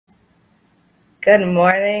Good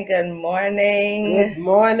morning, good morning. Good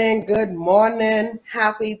morning, good morning.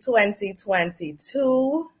 Happy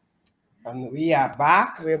 2022. And we are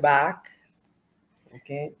back. We're back.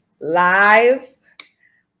 Okay. Live.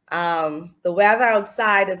 The weather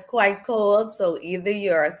outside is quite cold, so either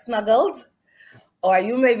you're snuggled or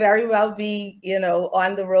you may very well be,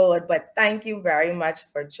 on the road. But thank you very much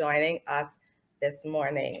for joining us this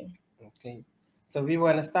morning. Okay. So we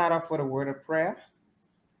want to start off with a word of prayer.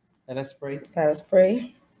 Let us pray. Let us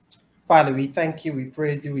pray. Father, we thank you, we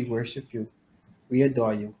praise you, we worship you, we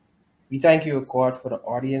adore you. We thank you, O God, for the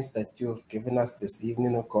audience that you have given us this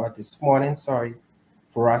evening, O God, this morning,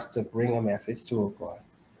 for us to bring a message to, O God.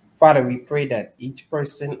 Father, we pray that each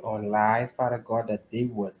person on live, Father God, that they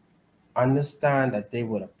would understand, that they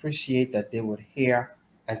would appreciate, that they would hear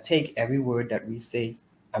and take every word that we say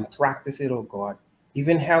and practice it, oh God.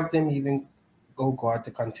 Even help them, oh God,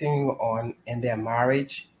 to continue on in their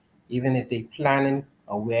marriage, even if they planning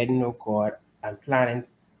a wedding, oh God, and planning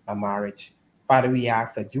a marriage. Father, we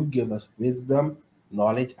ask that you give us wisdom,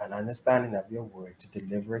 knowledge, and understanding of your word to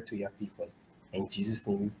deliver it to your people. In Jesus'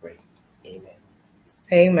 name we pray. Amen.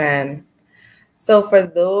 Amen. So for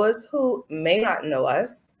those who may not know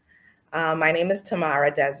us, my name is Tamara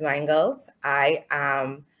Desmangles. I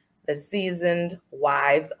am the seasoned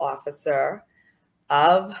wives officer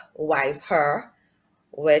of Wife Her,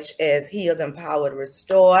 which is Healed, Empowered,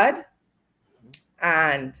 Restored.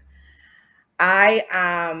 And I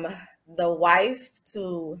am the wife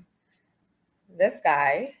to this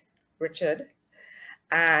guy, Richard,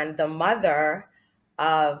 and the mother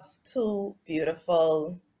of two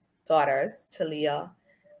beautiful daughters, Talia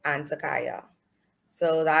and Takaya.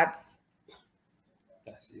 So that's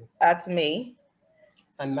you. That's me.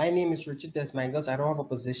 And my name is Richard Desmangles. I don't have a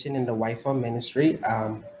position in the Wi-Fi ministry.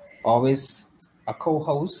 Always a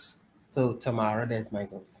co-host to Tamara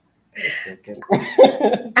Desmangles.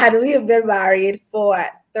 And we have been married for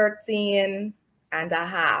 13 and a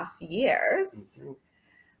half years.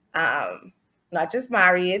 Not just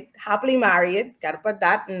married, happily married. Got to put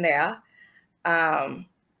that in there. And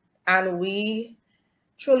we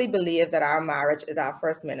truly believe that our marriage is our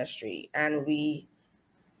first ministry, and we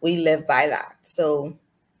live by that. So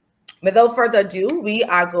without further ado, we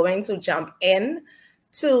are going to jump in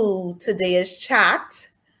to today's chat,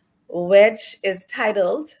 which is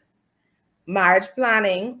titled Marriage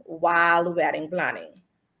Planning While Wedding Planning.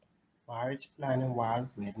 Marriage planning while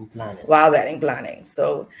wedding planning. While wedding planning.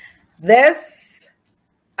 So this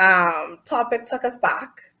topic took us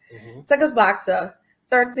back. Took us back to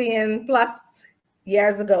 13 plus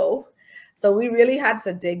years ago. So we really had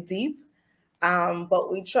to dig deep.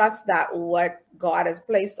 But we trust that what God has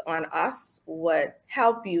placed on us would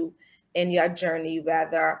help you in your journey,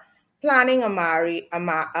 whether planning a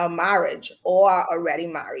marriage or already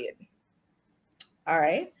married. All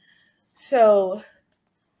right. So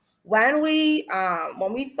when we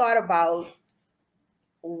thought about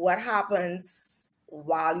what happens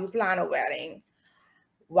while you plan a wedding,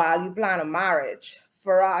 while you plan a marriage,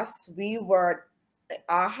 for us,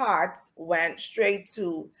 our hearts went straight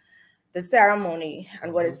to the ceremony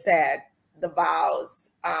and what is said, the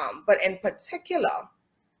vows. But in particular,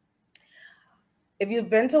 if you've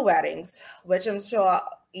been to weddings, which I'm sure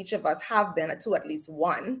each of us have been to at least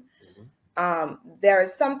one, there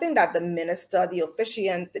is something that the minister, the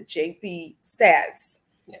officiant, the JP says.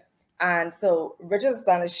 Yes. And so Richard's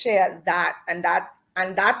going to share that, and that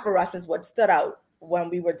for us is what stood out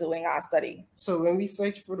when we were doing our study. So when we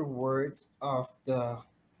searched for the words of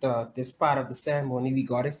this part of the ceremony, we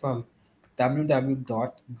got it from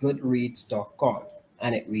www.goodreads.com,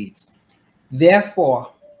 and it reads,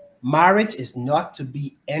 "Therefore, marriage is not to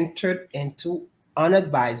be entered into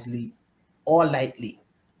unadvisedly or lightly,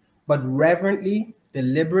 but reverently,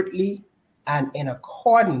 deliberately, and in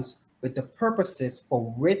accordance with the purposes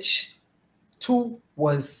for which it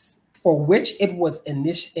was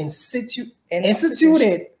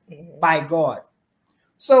instituted by God."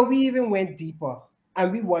 So we even went deeper,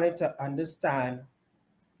 and we wanted to understand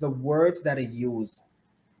the words that are used.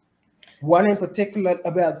 One in particular,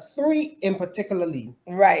 about three in particularly.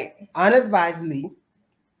 Right. Unadvisedly,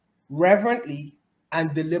 reverently,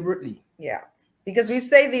 and deliberately. Yeah. Because we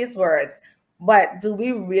say these words, but do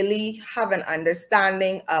we really have an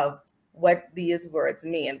understanding of what these words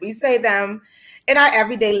mean? We say them in our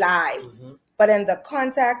everyday lives, but in the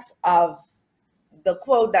context of the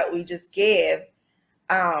quote that we just gave,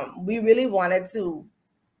 we really wanted to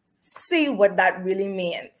see what that really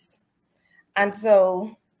means. And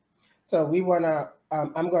so we want to,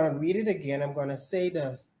 I'm going to read it again. I'm going to say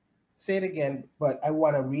it again, but I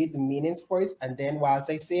want to read the meanings first. And then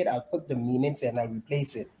whilst I say it, I'll put the meanings and I'll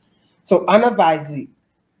replace it. So unadvisedly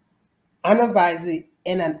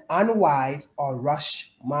in an unwise or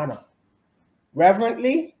rush manner,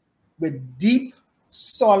 reverently, with deep,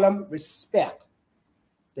 solemn respect,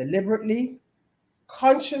 deliberately,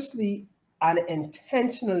 consciously, and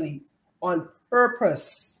intentionally, on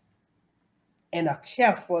purpose, in a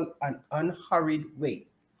careful and unhurried way.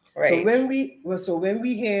 Right. So when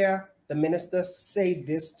we hear the minister say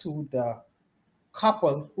this to the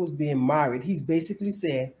couple who's being married, he's basically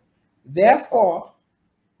saying, therefore,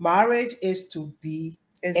 marriage is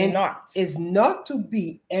not to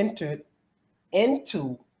be entered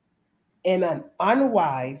into in an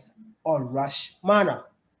unwise or rush manner.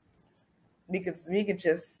 We could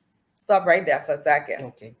just stop right there for a second.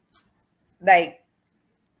 Okay. Like,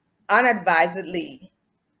 unadvisedly,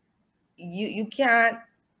 you can't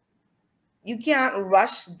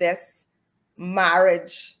rush this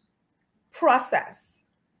marriage process.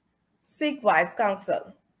 Seek wise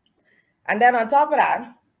counsel. And then on top of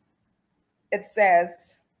that, it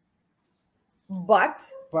says, but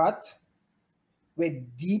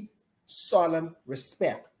with deep, solemn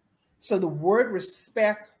respect. So the word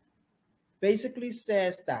respect basically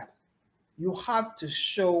says that you have to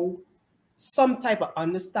show some type of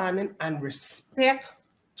understanding and respect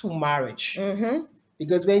to marriage. Mm-hmm.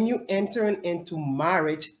 Because when you enter into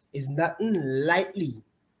marriage, it's nothing lightly.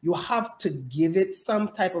 You have to give it some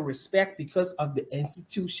type of respect because of the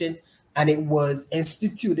institution, and it was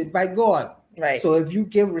instituted by God. Right. So if you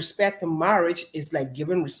give respect to marriage, it's like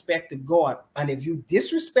giving respect to God. And if you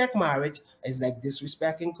disrespect marriage, it's like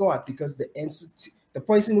disrespecting God, because the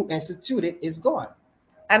person who instituted is God.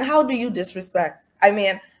 And how do you disrespect? I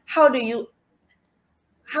mean, how do you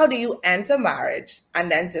enter marriage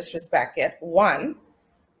and then disrespect it? One,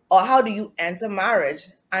 or how do you enter marriage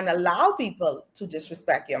and allow people to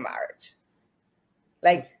disrespect your marriage?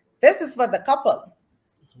 Like, this is for the couple.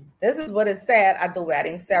 This is what is said at the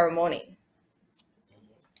wedding ceremony.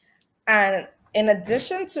 And in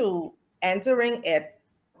addition to entering it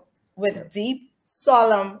with deep,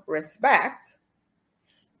 solemn respect,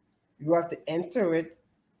 you have to enter it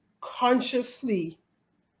consciously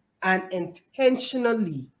and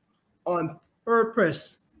intentionally, on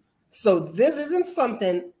purpose. So this isn't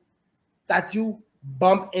something that you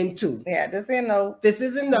bump into. Yeah, this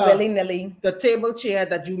isn't willy-nilly. The table chair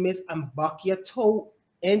that you missed and buck your toe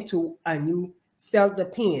into and you felt the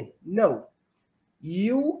pain. No,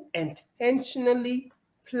 you intentionally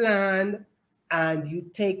planned, and you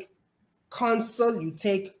take counsel, you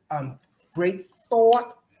take great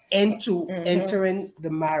thought into entering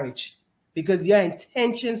the marriage, because your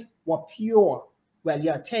intentions were pure. Well,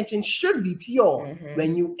 your intention should be pure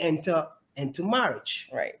when you enter into marriage.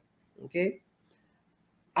 Right. Okay.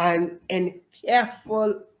 And in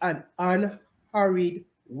careful and unhurried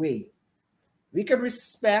way. We can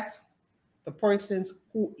respect the persons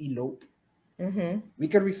who elope. We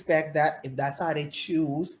can respect that if that's how they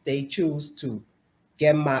choose to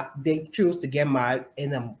get married. They choose to get married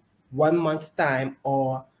in a 1 month time,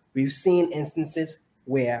 or we've seen instances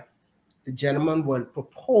where the gentleman will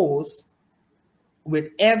propose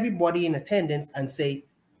with everybody in attendance and say,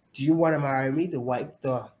 do you want to marry me?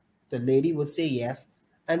 The lady will say yes.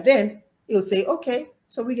 And then he'll say, okay,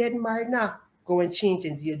 so we're getting married now. Go and change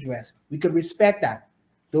into your dress. We could respect that.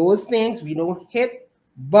 Those things we don't hit,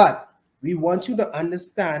 but we want you to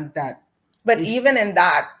understand that. But even in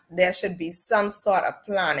that, there should be some sort of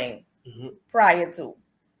planning prior to.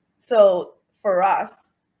 So for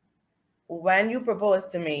us, when you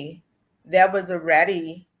proposed to me, there was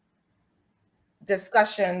already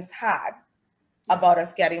discussions had about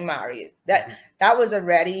us getting married. That was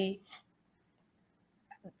already,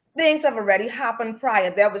 things have already happened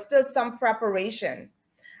prior. There was still some preparation.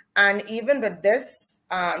 And even with this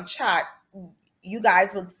chat, you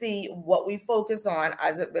guys will see what we focus on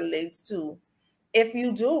as it relates to if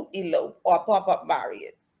you do elope or pop-up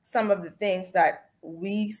married, some of the things that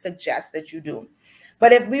we suggest that you do.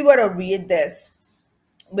 But if we were to read this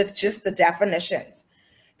with just the definitions,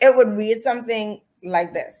 it would read something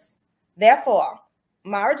like this. Therefore,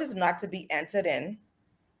 marriage is not to be entered in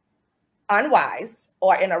unwise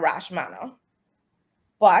or in a rash manner,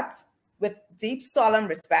 but with deep, solemn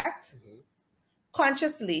respect,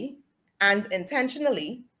 consciously and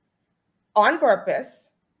intentionally, on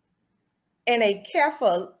purpose, in a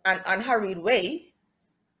careful and unhurried way,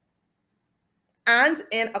 and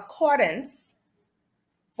in accordance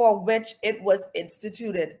for which it was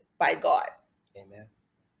instituted by God. Amen.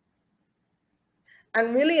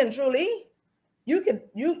 And really and truly, you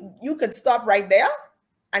could stop right there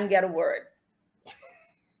and get a word.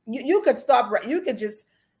 You could stop right. You could just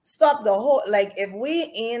stop the whole, like if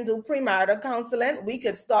we ain't do premarital counseling, we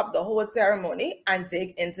could stop the whole ceremony and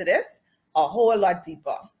dig into this a whole lot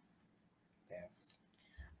deeper. Yes.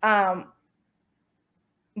 But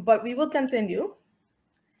we will continue.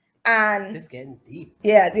 And this getting deep.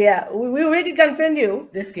 Yeah. We can continue.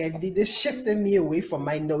 This getting deep. This shifting me away from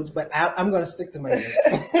my notes, but I'm gonna stick to my notes.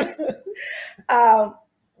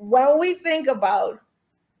 When we think about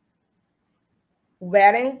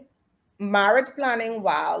marriage planning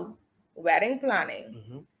while wedding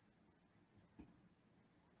planning,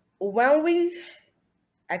 when we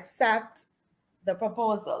accept the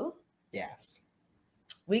proposal, yes,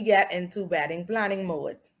 we get into wedding planning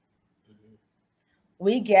mode.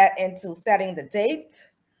 We get into setting the date.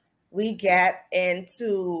 We get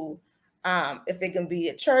into if it can be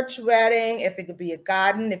a church wedding, if it could be a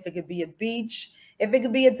garden, if it could be a beach, if it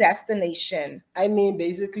could be a destination. I mean,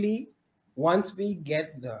 basically, once we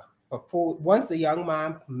get the proposal, once the young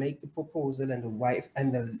man make the proposal and the wife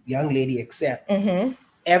and the young lady accept,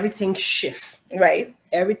 everything shift. Right.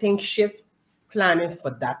 Everything shift, planning for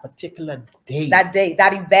that particular day. That day,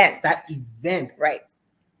 that event. That event. Right.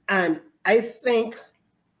 And I think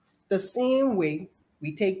the same way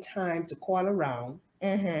we take time to call around,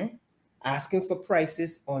 asking for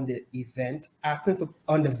prices on the event, asking for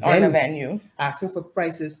on the venue, asking for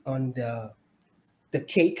prices on the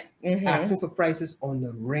cake, asking for prices on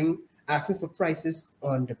the ring, asking for prices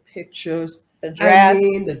on the pictures, the dress,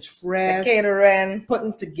 the catering,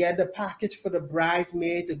 putting together a package for the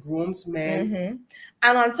bridesmaid, the groomsmen.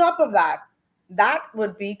 And on top of that, that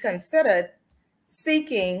would be considered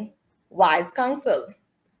seeking wise counsel.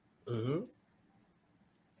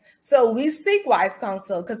 So we seek wise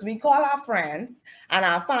counsel because we call our friends and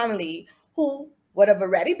our family who would have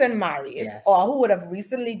already been married or who would have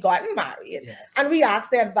recently gotten married. And we ask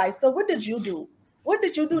their advice. So what did you do? What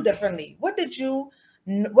did you do differently? What didn't you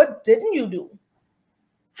do?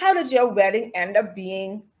 How did your wedding end up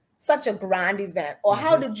being such a grand event? Or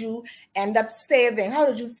how did you end up saving? How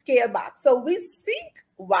did you scale back? So we seek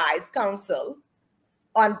wise counsel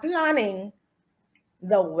on planning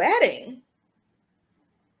the wedding,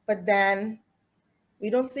 but then we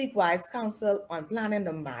don't seek wise counsel on planning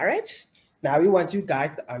the marriage. Now we want you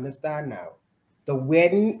guys to understand now. The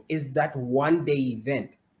wedding is that one-day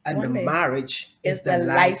event, and the marriage is the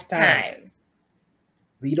lifetime.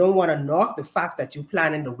 We don't want to knock the fact that you're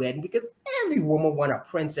planning the wedding because every woman want a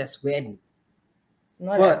princess wedding.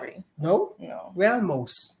 Not every. No? No. Well,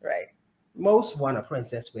 most. Right. Most want a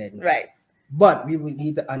princess wedding. Right. But we would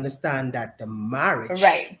need to understand that the marriage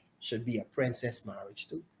should be a princess marriage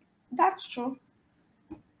too. That's true.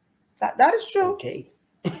 That is true. Okay.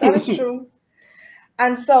 That is true.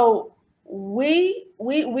 And so we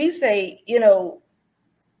say,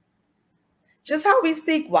 just how we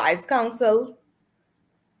seek wise counsel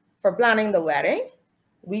for planning the wedding,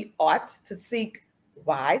 we ought to seek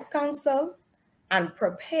wise counsel and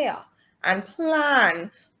prepare and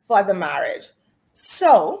plan for the marriage.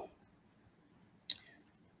 So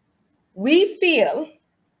we feel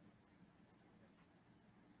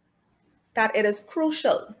that it is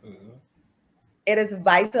crucial, it is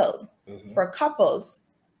vital for couples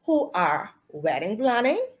who are wedding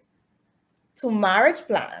planning to marriage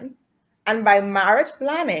plan. And by marriage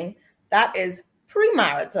planning, that is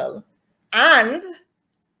premarital and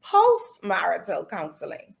post-marital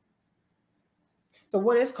counseling. So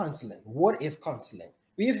what is counseling? What is counseling?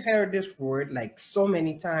 We've heard this word like so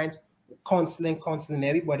many times. Counseling.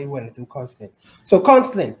 Everybody want to do counseling. So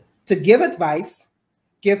counseling, to give advice,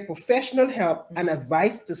 give professional help and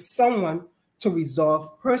advice to someone to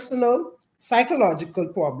resolve personal, psychological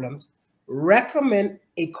problems, recommend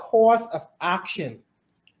a course of action.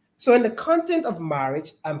 So in the content of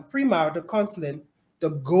marriage and premarital counseling, the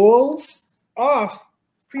goals of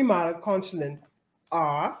premarital counseling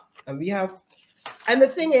are, and the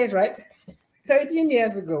thing is, right, 13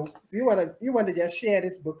 years ago, we want to just share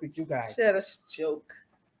this book with you guys. Share this joke.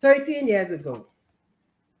 13 years ago.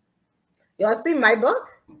 Y'all see my book?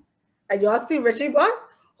 And y'all see Richie's book?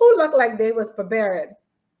 Who looked like they was prepared?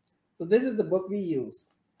 So this is the book we use.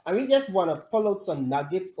 And we just want to pull out some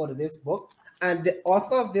nuggets out of this book. And the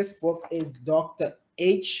author of this book is Dr.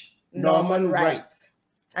 H. Norman Wright.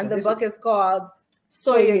 And the book is called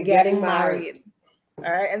So You're Getting Married.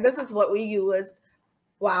 All right. And this is what we used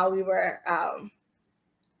while we were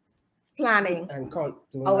planning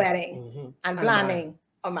a wedding and planning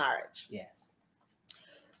a marriage. Yes.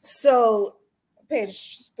 So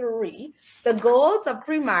page 3, the goals of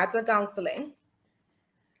premarital counseling.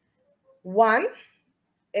 1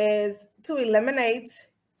 is to eliminate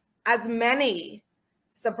as many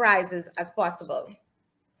surprises as possible.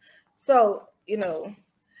 So,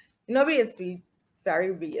 we used to be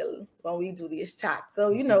very real when we do these chats.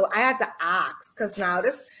 So, I had to ask, because now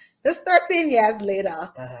this 13 years later,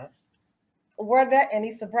 were there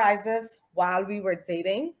any surprises while we were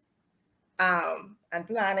dating and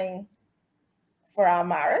planning for our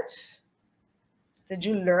marriage? Did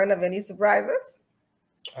you learn of any surprises?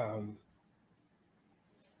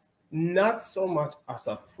 Not so much a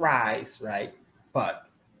surprise, right? But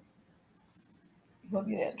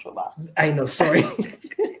I know, sorry.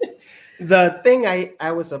 The thing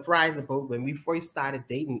I was surprised about when we first started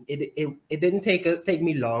dating, it didn't take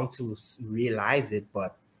me long to realize it,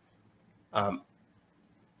 but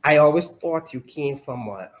I always thought you came from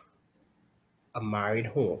a married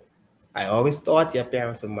home. I always thought your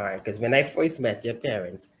parents were married, because when I first met your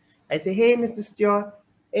parents, I said, "Hey, Mr. Stewart,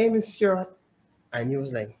 hey, Mr. Stewart," and he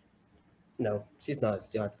was like, "No, she's not a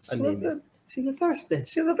Stewart. She's a Thurston.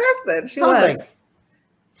 She's a Thurston. She was was. Like,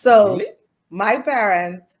 so really? My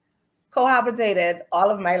parents cohabitated all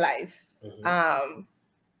of my life.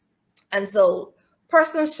 And so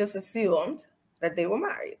persons just assumed that they were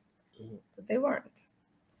married, but they weren't.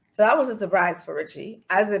 So that was a surprise for Richie,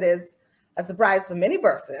 as it is a surprise for many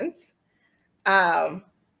persons.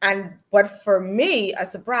 But for me, a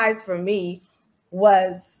surprise for me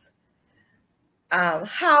was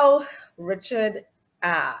how Richard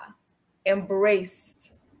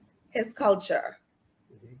embraced his culture,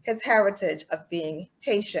 his heritage of being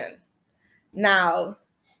Haitian. Now,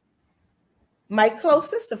 my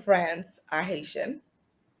closest of friends are Haitian,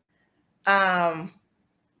 but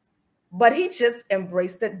he just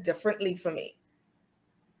embraced it differently for me.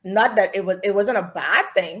 Not that it wasn't a bad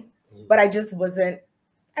thing, but I wasn't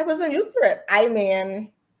used to it. I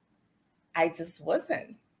mean, I just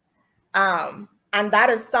wasn't. And that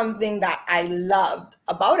is something that I loved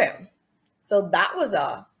about him. So that was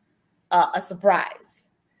a surprise.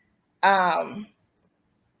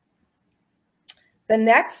 The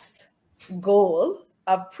next goal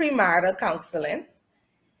of premarital counseling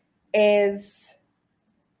is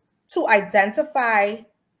to identify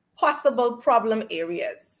possible problem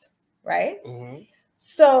areas, right?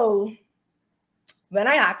 So when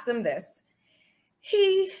I asked him this,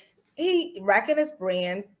 he reckoned his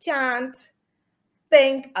brain can't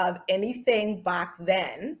think of anything back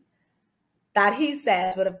then that he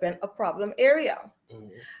says would have been a problem area.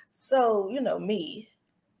 So, me,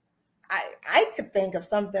 I could think of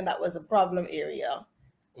something that was a problem area,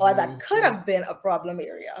 or that could have been a problem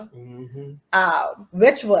area,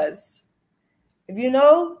 which was, if you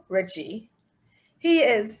know Richie, he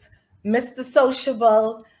is Mr.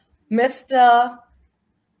 Sociable, Mr.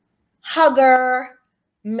 Hugger,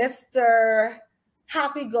 Mr.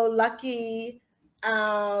 Happy-go-lucky.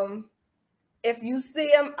 If you see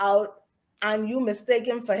him out and you mistake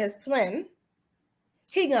him for his twin,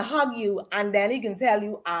 he can hug you, and then he can tell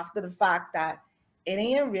you after the fact that it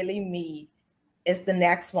ain't really me, it's the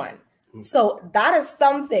next one. So that is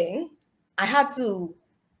something I had to,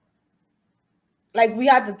 we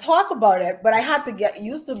had to talk about it, but I had to get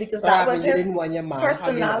used to, because that was his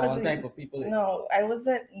personality. Type of people. No, I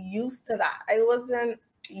wasn't used to that. I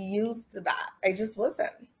just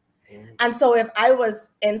wasn't. And so if I was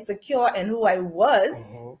insecure in who I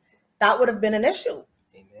was, that would have been an issue.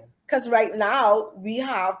 Because right now we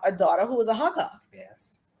have a daughter who is a hugger.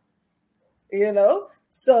 Yes.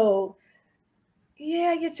 So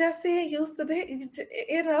yeah, you just ain't used to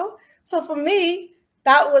it, So for me,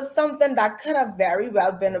 that was something that could have very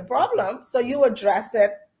well been a problem. So you address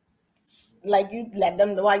it, like you let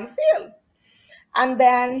them know how you feel. And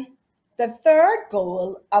then the third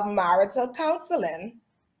goal of marital counseling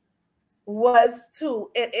is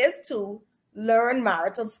to learn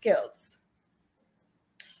marital skills.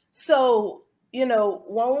 So,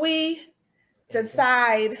 when we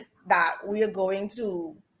decide that we are going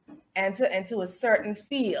to enter into a certain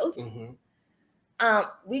field,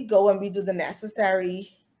 we go and we do the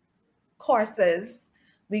necessary courses.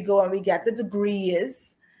 We go and we get the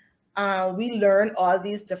degrees. We learn all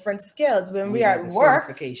these different skills. When we are at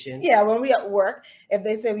work, when we at work, if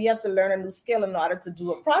they say we have to learn a new skill in order to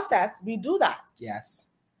do a process, we do that.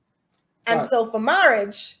 Yes. And so for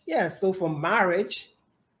marriage,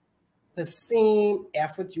 the same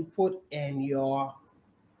effort you put in your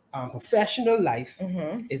professional life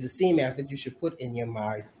is the same effort you should put in your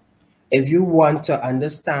marriage. If you want to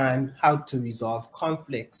understand how to resolve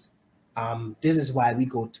conflicts, this is why we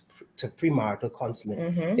go to premarital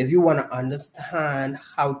counseling. If you want to understand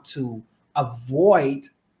how to avoid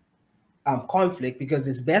conflict, because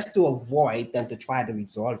it's best to avoid than to try to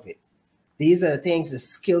resolve it. These are the things, the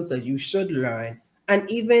skills that you should learn, and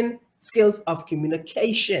even skills of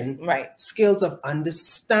communication, right? Skills of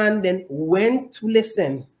understanding when to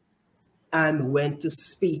listen and when to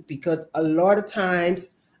speak, because a lot of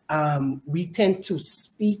times we tend to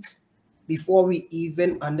speak before we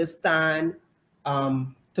even understand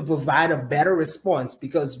to provide a better response,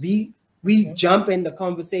 because we jump in the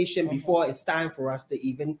conversation before it's time for us to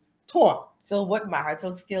even talk. So what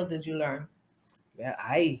marital skill did you learn? Well,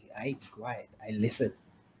 I be quiet. I listen.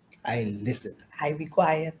 I be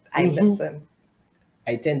quiet. I listen.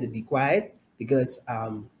 I tend to be quiet because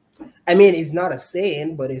I mean, it's not a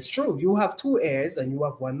saying, but it's true. You have two ears and you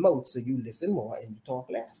have one mouth, so you listen more and you talk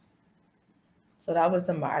less. So that was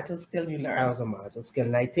a marital skill you learned. That was a marital skill.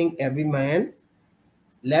 And I think every man,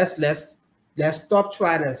 let's stop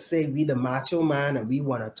trying to say we the macho man and we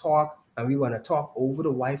want to talk over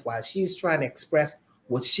the wife while she's trying to express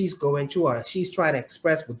what she's going through, or she's trying to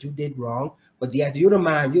express what you did wrong. But yet you're the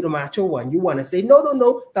man, you're the macho one. You want to say, no,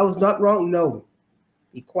 that was not wrong. No.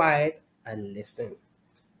 Be quiet and listen.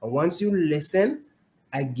 And once you listen,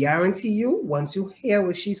 I guarantee you, once you hear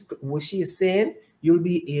what she is saying, you'll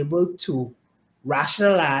be able to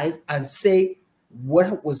rationalize and say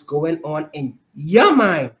what was going on in your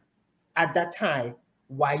mind at that time,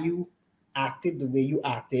 why you acted the way you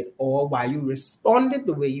acted, or why you responded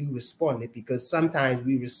the way you responded, because sometimes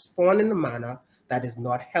we respond in a manner that is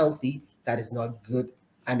not healthy, that is not good,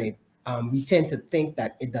 and we tend to think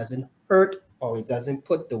that it doesn't hurt or it doesn't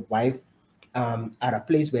put the wife at a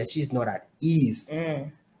place where she's not at ease.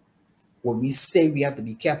 What we say, we have to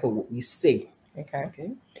be careful what we say.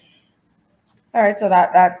 Okay. All right.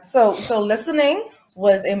 So so listening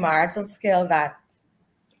was a marital skill that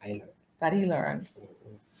he learned.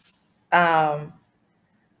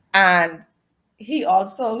 And he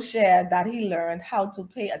also shared that he learned how to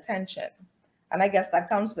pay attention, and I guess that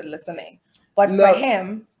comes with listening. But for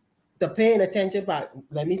him, the paying attention part,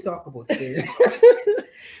 let me talk about this.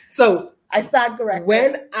 So I start correcting.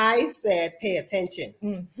 When I said pay attention,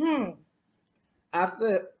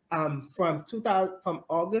 after from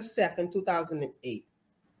August 2nd, 2008,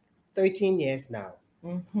 13 years now,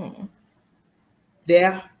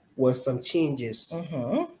 there was some changes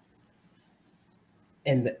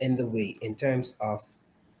in the way, in terms of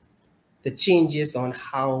the changes on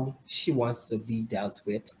how she wants to be dealt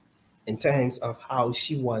with, in terms of how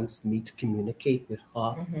she wants me to communicate with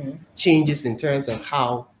her, changes in terms of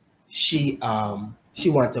how she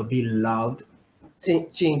wants to be loved,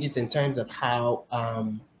 changes in terms of how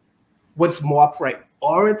what's more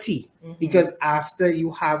priority, because after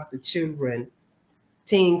you have the children,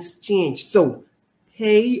 things change. So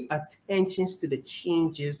pay attention to the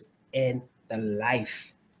changes in the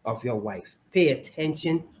life of your wife. Pay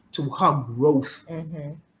attention to her growth.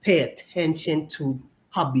 Pay attention to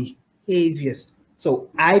her behaviors. So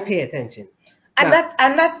I pay attention. And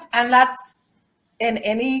that's in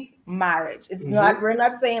any marriage. It's not, we're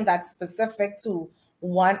not saying that's specific to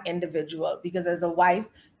one individual, because as a wife,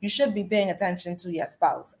 you should be paying attention to your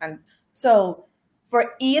spouse. And so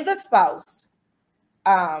for either spouse,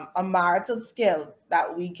 a marital skill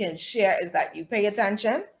that we can share is that you pay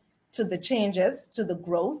attention to the changes, to the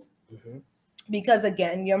growth, because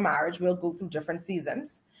again, your marriage will go through different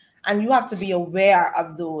seasons, and you have to be aware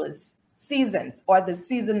of those seasons, or the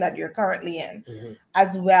season that you're currently in,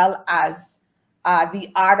 as well as the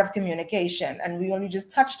art of communication. And we only just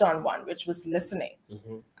touched on one, which was listening.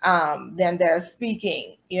 Then there's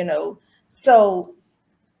speaking, so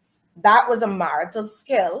that was a marital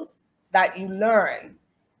skill that you learn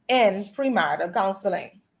in premarital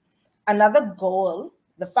counseling. Another goal,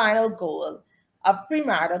 the final goal of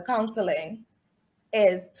premarital counseling,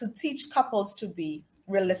 is to teach couples to be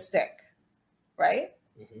realistic, right?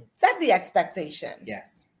 Set the expectation.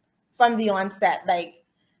 Yes. From the onset, like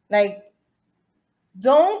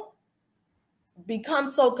don't become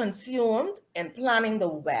so consumed in planning the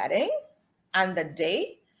wedding and the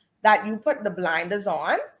day that you put the blinders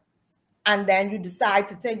on and then you decide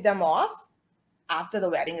to take them off after the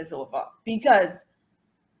wedding is over, because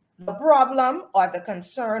the problem or the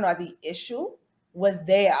concern or the issue was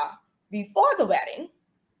there before the wedding.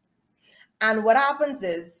 And what happens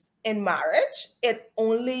is, in marriage, it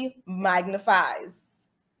only magnifies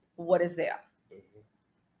what is there.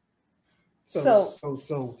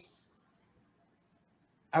 So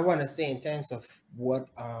I want to say, in terms of what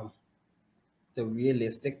the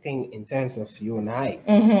realistic thing in terms of you and I,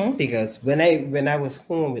 because when I was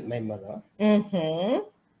home with my mother,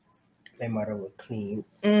 my mother would clean,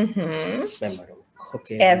 my mother would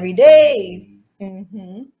cook every day.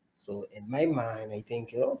 So in my mind, I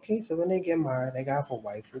think, okay, so when they get married, I got a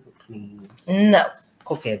wife who will clean,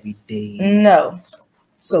 cook every day.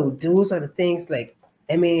 So those are the things, like,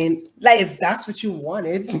 I mean, if that's what you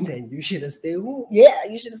wanted, then you should have stayed home. Yeah,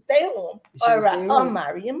 you should have stayed home. All right, or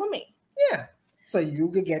marry your mommy. Yeah. So you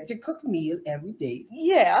could get your cooked meal every day.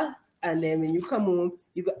 Yeah. And then when you come home,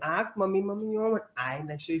 you could ask mommy, you want iron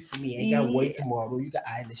the shirt for me? I ain't got work tomorrow. You got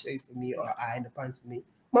iron the shirt for me or iron the pants for me.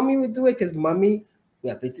 Mommy would do it because mommy,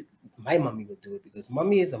 my mommy would do it because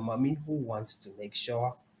mommy is a mommy who wants to make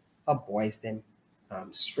sure her boys them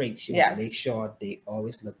straight. She wants to make sure they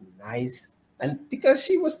always look nice. And because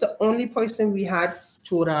she was the only person we had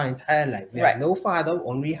throughout our entire life. We have no father,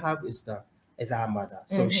 all we have is our mother.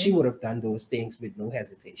 So she would have done those things with no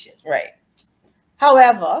hesitation. Right.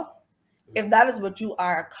 However, if that is what you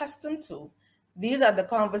are accustomed to, these are the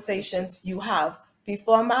conversations you have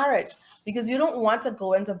before marriage, because you don't want to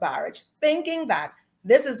go into marriage thinking that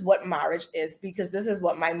this is what marriage is because this is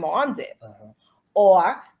what my mom did.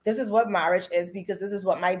 Or this is what marriage is because this is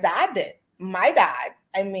what my dad did. My dad,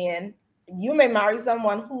 I mean, you may marry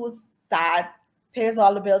someone whose dad pays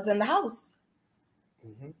all the bills in the house.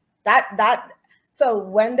 So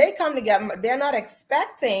when they come together, they're not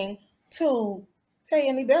expecting to pay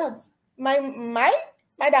any bills. My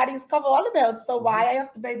daddy's cover all the bills, so why I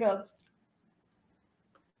have to pay bills?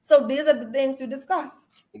 So these are the things you discuss,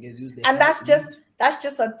 and that's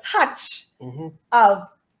just a touch of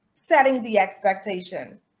setting the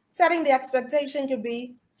expectation. Setting the expectation could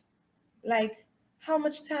be like, how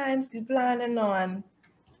much times you planning on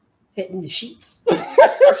hitting the sheets,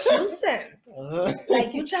 choosing?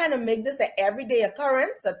 Like, you trying to make this an everyday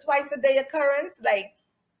occurrence, a twice a day occurrence? Like,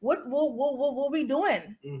 what we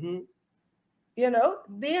doing? You know,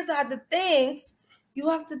 these are the things you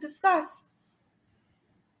have to discuss.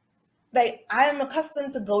 Like, I am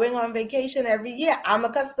accustomed to going on vacation every year. I'm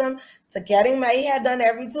accustomed to getting my hair done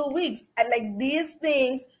every 2 weeks. And like, these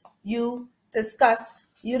things you discuss.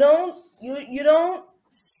 You don't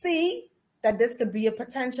see that this could be a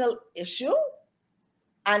potential issue,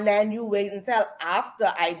 and then you wait until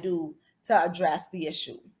after I do to address the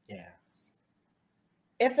issue. Yes.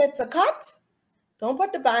 If it's a cut, don't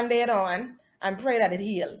put the Band-Aid on and pray that it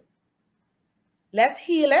heals. Let's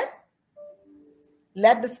heal it.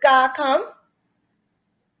 Let the scar come,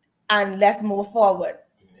 and let's move forward.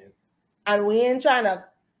 And we ain't trying to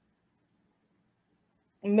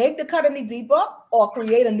make the cut any deeper or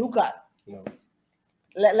create a new cut. No.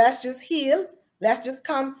 Let's just heal. Let's just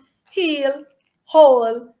come heal,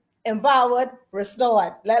 whole, empowered,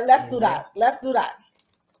 restored. Let's do that. Let's do that.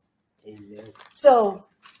 Amen. So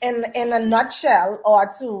in a nutshell, or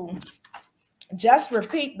to just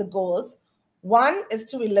repeat the goals, 1 is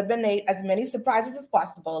to eliminate as many surprises as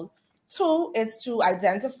possible. 2 is to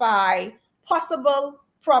identify possible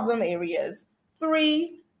problem areas.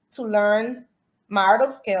 3, to learn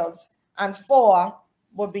marital skills. And 4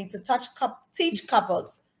 would be to teach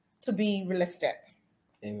couples to be realistic.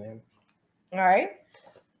 Amen. All right.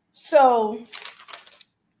 So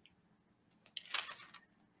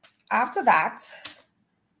after that,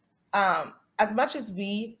 as much as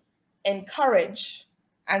we encourage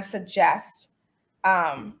and suggest,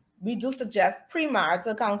 we do suggest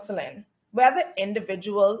premarital counseling, whether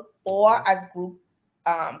individual or as group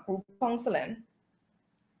counseling.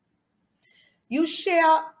 You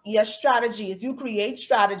share your strategies, you create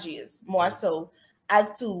strategies more so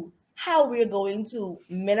as to how we're going to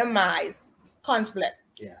minimize conflict,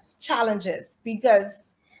 challenges,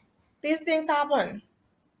 because these things happen.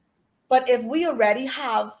 But if we already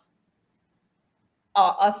have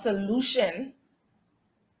a solution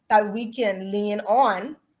that we can lean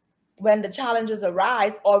on when the challenges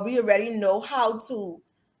arise, or we already know how to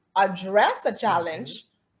address a challenge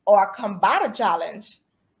or combat a challenge,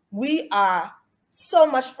 we are so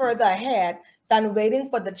much further ahead than waiting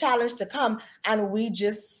for the challenge to come and we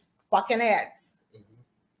just bucking heads.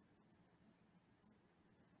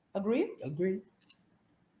 Agree? Agree.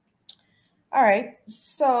 All right.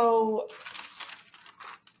 So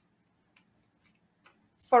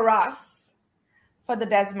for us, for the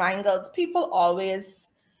Desmangles, people always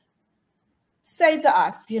say to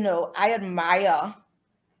us, you know, I admire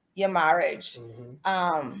your marriage.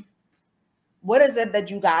 What is it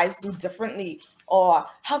that you guys do differently? Or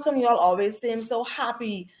how come y'all always seem so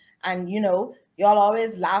happy and, you know, y'all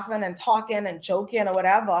always laughing and talking and joking or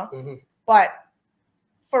whatever? But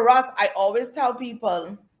for us, I always tell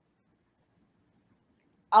people,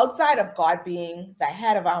 outside of God being the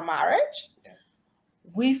head of our marriage,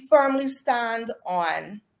 we firmly stand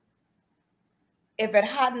on, if it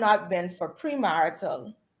had not been for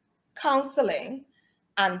premarital counseling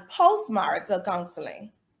and postmarital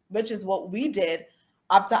counseling, which is what we did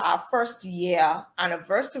up to our first year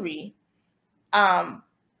anniversary, I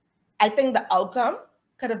think the outcome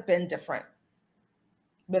could have been different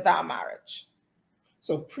with our marriage.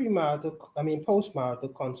 So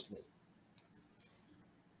postmarital counseling.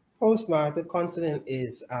 Postmarital counseling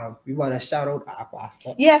is, we want to shout out our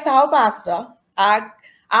pastor. Yes, our pastor,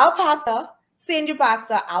 our pastor, Senior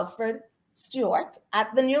Pastor Alfred Stewart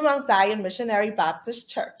at the New Mount Zion Missionary Baptist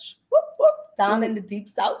Church, whoop, whoop, down in the Deep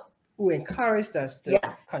South. Who encouraged us to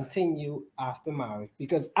continue after marriage.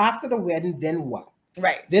 Because after the wedding, then what?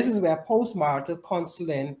 Right. This is where postmarital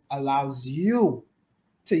counseling allows you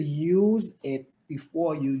to use it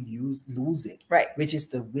before you lose it. Right. Which is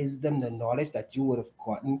the wisdom, the knowledge that you would have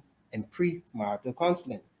gotten in premarital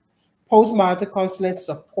counseling. Postmarital counseling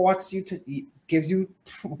supports you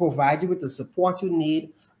provides you with the support you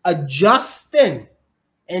need, adjusting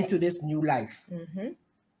into this new life. Mm-hmm.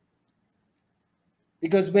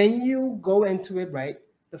 Because when you go into it, right,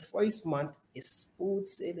 the first month is smooth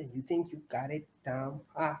sailing. You think you got it down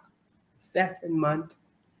packed. Second month,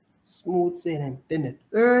 smooth sailing. Then the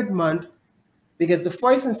third month, because the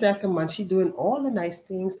first and second month, she's doing all the nice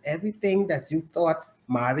things, everything that you thought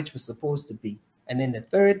marriage was supposed to be. And then the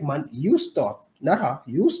third month, you stop, not her,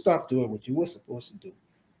 you stop doing what you were supposed to do.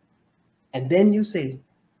 And then you say,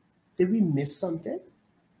 did we miss something?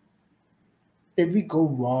 Did we go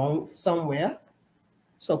wrong somewhere?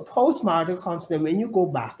 So postmarital counseling, when you go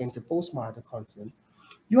back into postmarital counseling,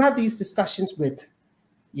 you have these discussions with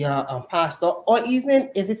your pastor, or even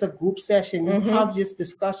if it's a group session, you have this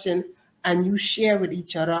discussion and you share with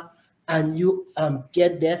each other and you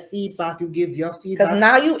get their feedback, you give your feedback. Because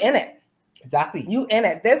now you in it. Exactly. You in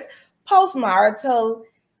it. This postmarital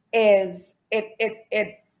is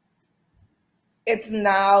it's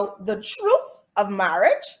now the truth of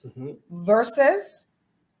marriage versus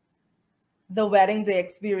the wedding day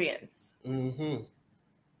experience.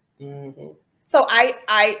 So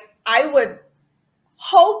I would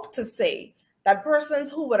hope to say that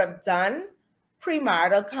persons who would have done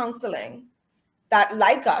premarital counseling, that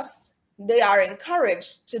like us, they are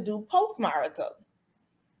encouraged to do postmarital.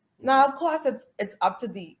 Now, of course, it's up to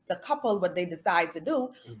the couple what they decide to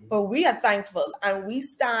do, but we are thankful and we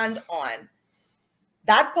stand on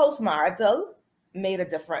that postmarital made a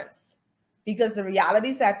difference because the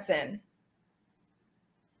reality sets in.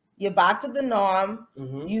 You're back to the norm.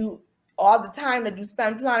 You all the time that you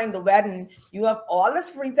spend planning the wedding, you have all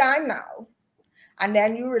this free time now. And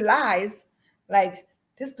then you realize, like,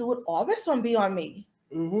 this dude always gonna be on me.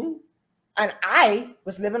 And I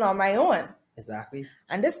was living on my own. Exactly.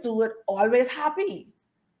 And this dude always happy.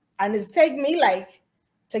 And it's take me like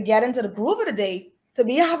to get into the groove of the day to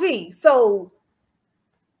be happy. So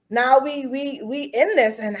now we in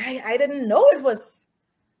this, and I didn't know it was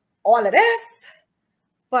all of this.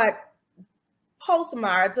 But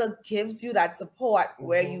postmarital gives you that support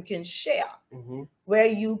where you can share, where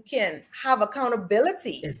you can have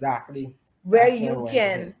accountability. Exactly. Where you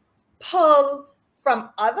can pull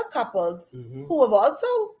from other couples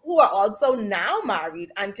who are also now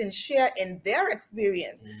married and can share in their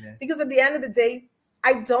experience. Because at the end of the day,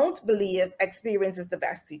 I don't believe experience is the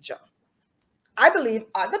best teacher. I believe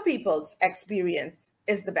other people's experience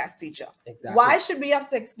is the best teacher. Exactly. Why should we have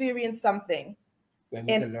to experience something when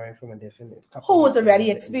we can learn from a different couple who has already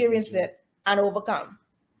experienced it and overcome?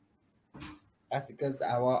 That's because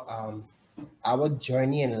our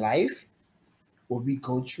journey in life, what we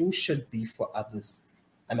go through, should be for others,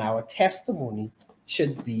 and our testimony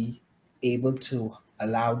should be able to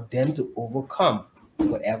allow them to overcome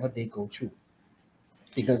whatever they go through.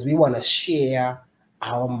 Because we want to share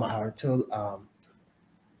our marital,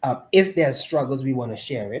 if there's struggles, we want to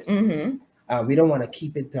share it. We don't want to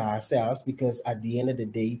keep it to ourselves, because at the end of the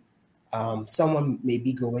day, someone may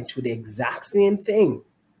be going through the exact same thing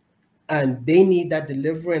and they need that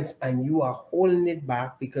deliverance, and you are holding it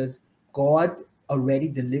back because God already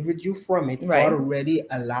delivered you from it. Right. God already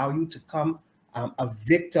allowed you to come a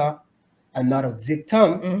victor and not a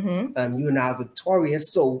victim. You're now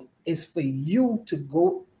victorious. So it's for you to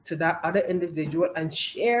go to that other individual and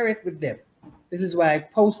share it with them. This is why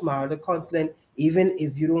postmarital counseling, even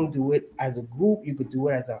if you don't do it as a group, you could do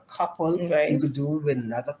it as a couple. Right. You could do it with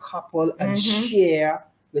another couple and share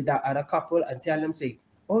with that other couple and tell them, say,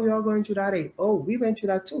 oh, you're going through that. Oh, we went through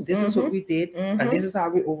that too. This is what we did. And this is how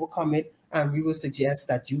we overcome it. And we will suggest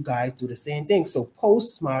that you guys do the same thing. So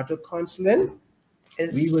postmarital counseling,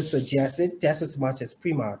 we will suggest it just as much as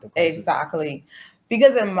premarital counseling. Exactly.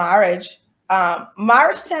 Because in marriage,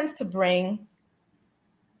 marriage tends to bring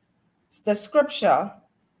the scripture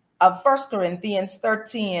of 1 Corinthians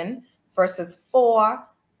 13, verses 4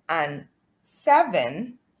 through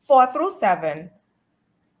 7.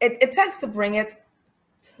 It tends to bring it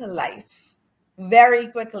to life very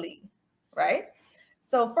quickly, right?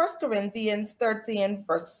 So 1 Corinthians 13,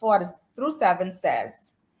 verse 4 through 7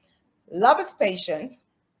 says, love is patient,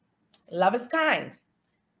 love is kind,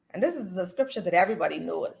 And this is the scripture that everybody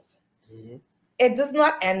knows. Mm-hmm. It does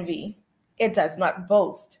not envy. It does not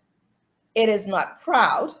boast. It is not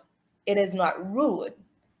proud. It is not rude.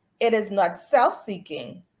 It is not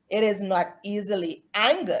self-seeking. It is not easily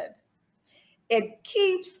angered. It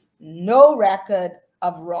keeps no record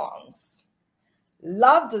of wrongs.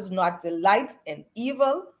 Love does not delight in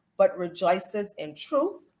evil, but rejoices in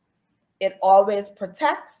truth. It always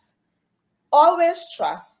protects, always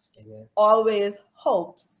trusts, Amen. always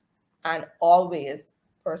hopes, and always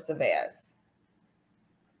perseveres.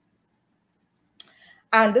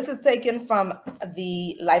 And this is taken from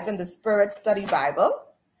the Life in the Spirit Study Bible.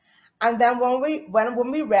 And then when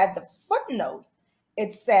we read the footnote,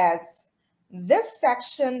 it says, this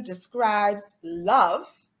section describes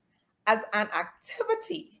love as an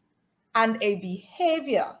activity and a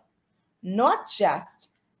behavior, not just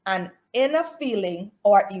an inner feeling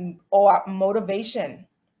or motivation.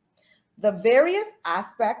 The various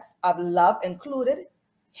aspects of love included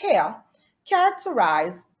here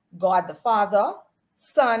characterize God the Father,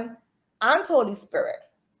 Son, and Holy Spirit.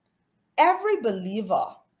 Every believer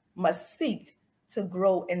must seek to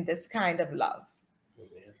grow in this kind of love.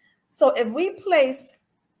 Amen. So if we place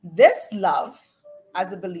this love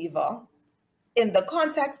as a believer in the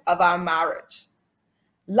context of our marriage,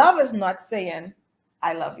 love is not saying,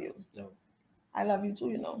 I love you. No. I love you too,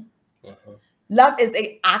 you know. Uh-huh. Love is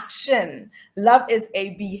an action. Love is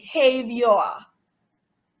a behavior.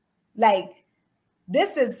 Like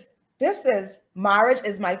this is marriage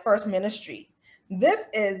is my first ministry. This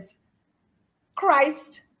is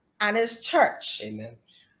Christ and his church. Amen.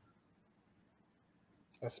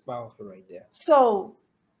 That's powerful right there. So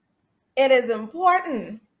it is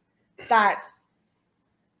important that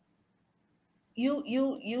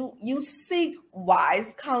you seek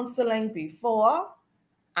wise counseling before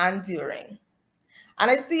and during. And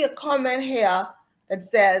I see a comment here that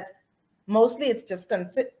says mostly it's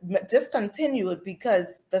discontinued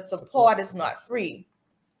because the support is not free.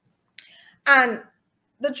 And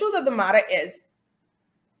the truth of the matter is,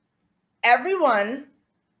 everyone,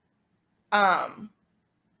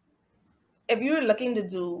 if you're looking to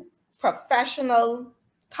do professional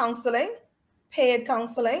counseling, paid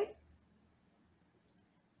counseling,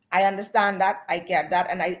 I understand that, I get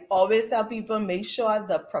that. And I always tell people, make sure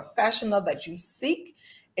the professional that you seek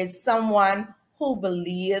is someone who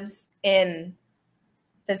believes in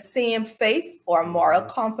the same faith or moral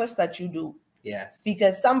compass that you do. Yes.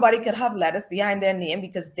 Because somebody could have letters behind their name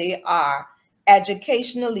because they are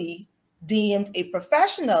educationally deemed a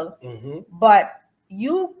professional, but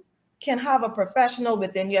you can have a professional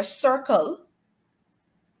within your circle,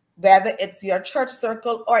 whether it's your church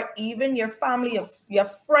circle or even your family, of your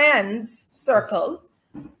friends circle,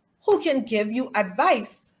 who can give you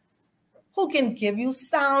advice, who can give you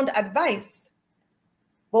sound advice.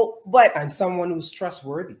 But and someone who's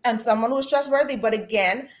trustworthy. But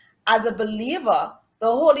again, as a believer,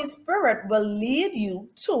 the Holy Spirit will lead you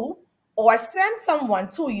to or send someone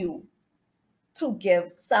to you to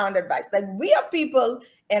give sound advice. Like we have people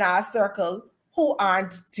in our circle who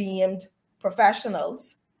aren't deemed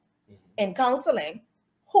professionals in counseling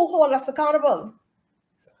who hold us accountable.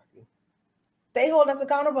 Exactly. They hold us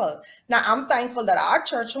accountable. Now, I'm thankful that our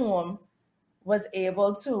church home was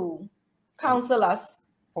able to counsel us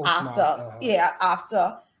after.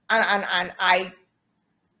 And I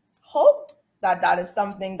hope that that is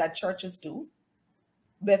something that churches do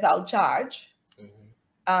without charge.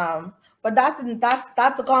 But that's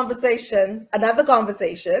a conversation, another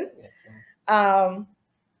conversation. Yes,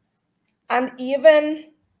 and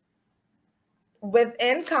even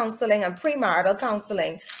within counseling and premarital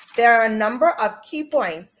counseling, there are a number of key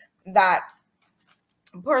points that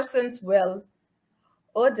persons will,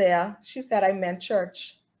 oh dear, she said I meant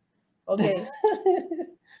church. Okay.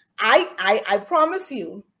 I promise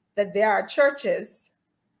you that there are churches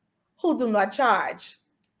who do not charge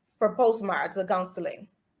for postmarital counseling.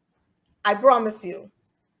 I promise you.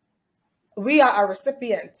 We are a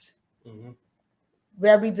recipient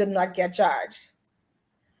where we did not get charged.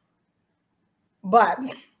 But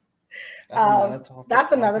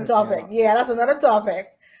that's another topic. Yeah, that's another topic.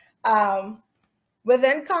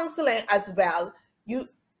 Within counseling as well,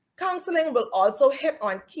 counseling will also hit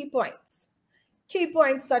on key points. Key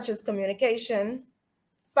points such as communication,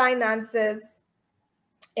 finances,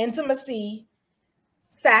 intimacy,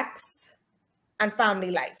 sex, and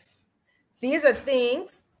family life. These are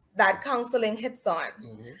things that counseling hits on.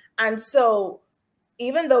 And so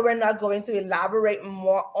even though we're not going to elaborate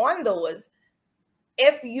more on those,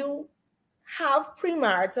 if you have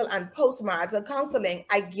premarital and postmarital counseling,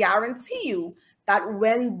 I guarantee you that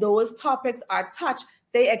when those topics are touched,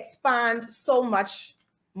 they expand so much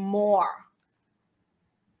more.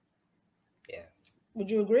 Yes. Would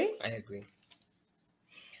you agree? I agree.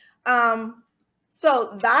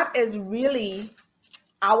 So that is really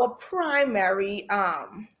our primary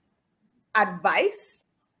advice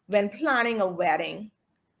when planning a wedding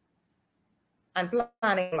and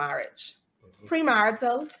planning a marriage.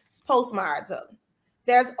 Premarital, postmarital.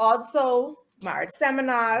 There's also marriage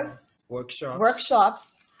seminars,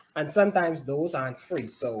 workshops. And sometimes those aren't free.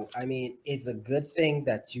 So, I mean, it's a good thing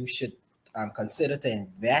that you should consider to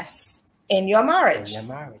invest in your marriage.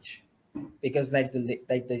 Because like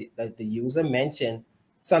the user mentioned,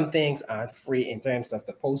 some things aren't free in terms of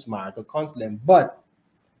the postmarital counseling, but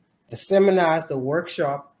the seminars, the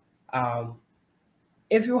workshop,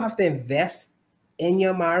 if you have to invest in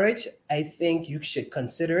your marriage, I think you should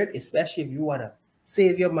consider it, especially if you want to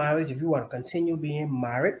save your marriage, if you want to continue being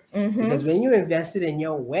married. Because when you invested in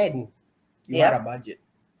your wedding, you had a budget.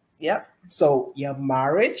 So your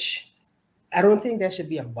marriage, I don't think there should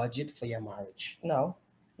be a budget for your marriage. No,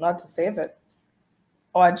 not to save it.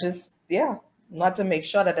 Or just, not to make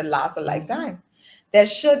sure that it lasts a lifetime. There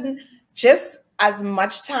shouldn't, just as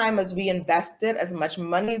much time as we invested, as much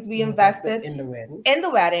money as we invested in the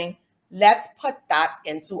wedding, let's put that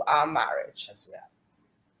into our marriage as well.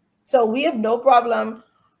 So we have no problem,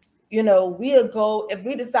 we'll go, if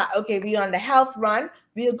we decide, okay, we're on the health run,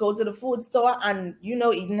 we'll go to the food store and,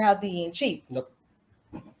 eating healthy ain't cheap. Nope.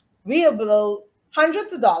 We'll blow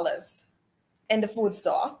hundreds of dollars in the food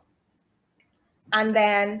store. And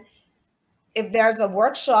then if there's a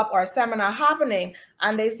workshop or a seminar happening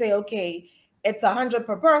and they say, okay, it's 100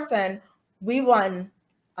 per person, we won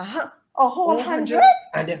a whole 100.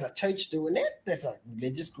 And there's a church doing it. There's a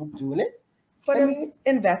religious group doing it. But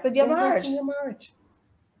invest in your marriage.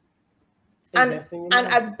 And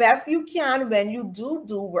as best you can, when you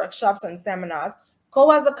do workshops and seminars,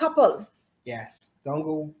 go as a couple. Yes. Don't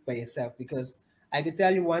go by yourself, because I can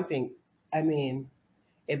tell you one thing. I mean,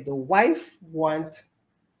 if the wife wants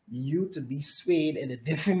you to be swayed in a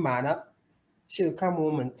different manner, she'll come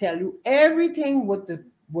home and tell you everything what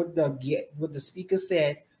the speaker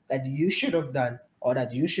said that you should have done or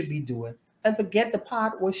that you should be doing, and forget the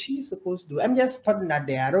part what she's supposed to do. I'm just putting that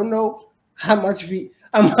there. I don't know how much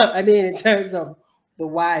I mean, in terms of the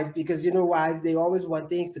wives, because wives, they always want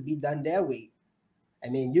things to be done their way. I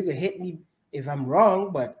mean, you can hit me if I'm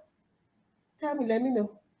wrong, but tell me, let me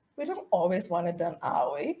know. We don't always want it done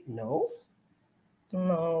our way. No,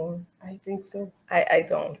 I think so. I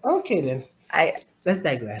don't. Okay, then. Let's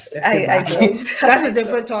digress. I don't. That's a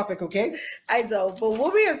different topic, okay? I don't. But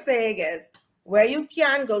what we are saying is, where you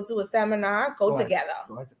can go to a seminar, go together.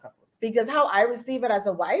 Go as a couple. Because how I receive it as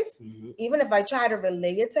a wife, even if I try to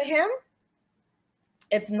relate it to him,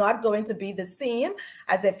 it's not going to be the same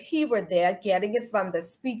as if he were there getting it from the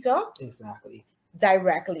speaker. Exactly.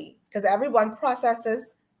 Directly. Because everyone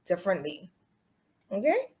processes differently.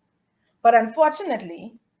 Okay? But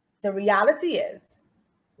unfortunately, the reality is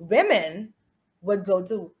women would go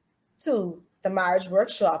to the marriage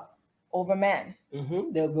workshop over men.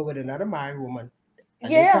 They'll go with another married woman.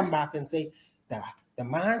 And they come back and say, the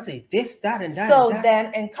man say this, that, and that. So and that.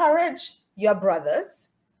 Then encourage your brothers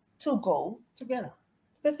to go together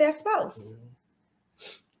with their spouse.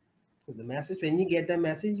 Because the message, when you get the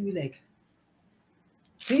message, you be like,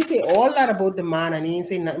 so he say all that about the man and he ain't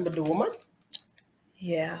say nothing but the woman?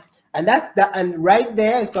 Yeah. And and right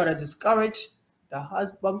there is gonna discourage the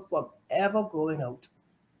husband from ever going out.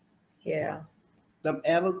 Yeah. Them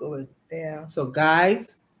ever going. Yeah. So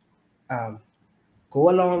guys, go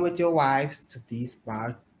along with your wives to these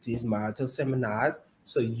marital seminars,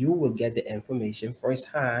 so you will get the information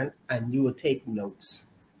firsthand and you will take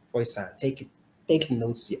notes firsthand. Take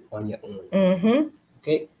notes on your own.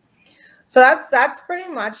 Okay. So that's pretty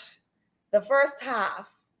much the first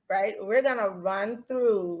half, right? We're gonna run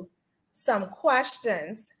through some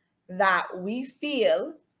questions that we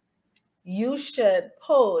feel you should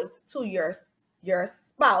pose to your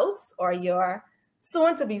spouse or your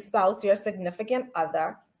soon-to-be spouse, your significant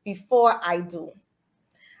other, before I do.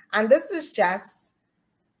 And this is just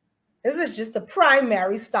the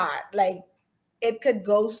primary start. Like, it could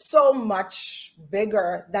go so much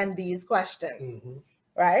bigger than these questions,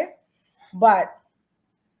 right? But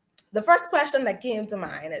the first question that came to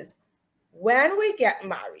mind is, when we get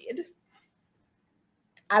married,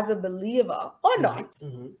 as a believer or not,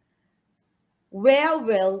 where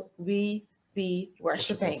will we be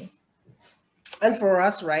worshiping? And for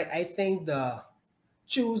us, right, I think the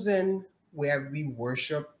choosing where we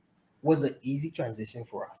worship was an easy transition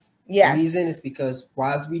for us. Yes. The reason is because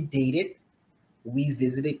whilst we dated, we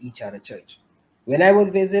visited each other's church. When I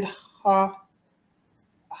would visit her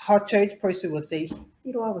church, person would say,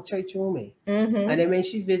 you don't have a church home, eh? And then when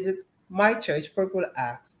she visit my church, people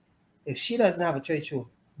ask if she doesn't have a church home,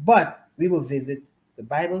 but we will visit the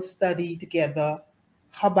Bible study together,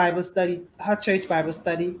 her church Bible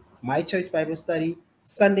study, my church Bible study,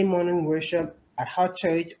 Sunday morning worship at her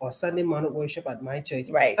church or Sunday morning worship at my church.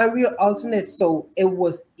 Right. And we alternate. So it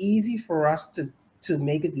was easy for us to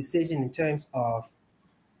make a decision in terms of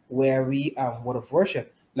where we would have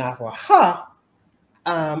worship. Now for her,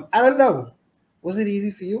 I don't know. Was it easy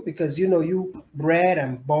for you? Because you bred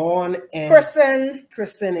and born and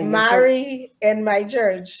Christian and marry in my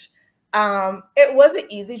church. It was an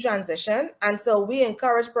easy transition. And so we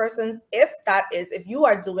encourage persons, if you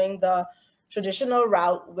are doing the traditional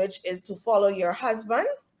route, which is to follow your husband,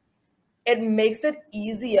 it makes it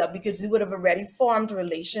easier because you would have already formed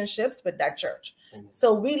relationships with that church.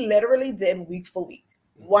 So we literally did week for week.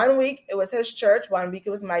 1 week it was his church, 1 week it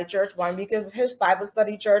was my church, 1 week it was his Bible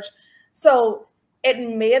study church. So it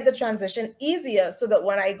made the transition easier, so that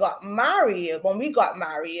when we got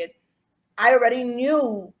married, I already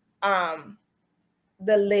knew the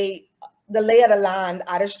lay of the land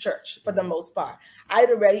at his church for the most part. I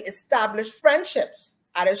had already established friendships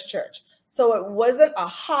at his church. So it wasn't a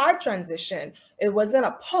hard transition. It wasn't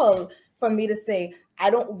a pull for me to say,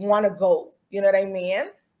 I don't want to go. You know what I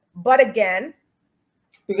mean? But again,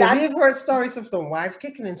 because we've heard stories of some wife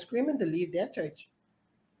kicking and screaming to leave their church.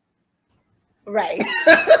 Right.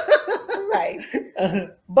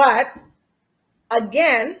 Right. But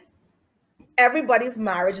again, everybody's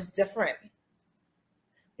marriage is different,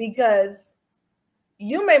 because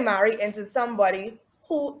you may marry into somebody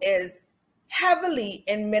who is heavily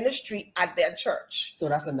in ministry at their church. So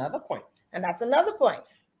that's another point. And that's another point.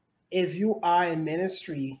 If you are in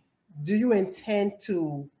ministry, do you intend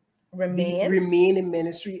to remain in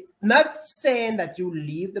ministry? Not saying that you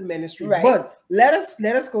leave the ministry, right, but let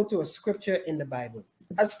us go to a scripture in the Bible.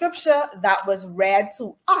 A scripture that was read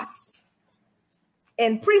to us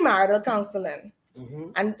in premarital counseling.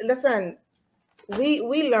 And listen,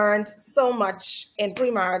 we learned so much in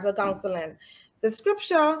premarital counseling. The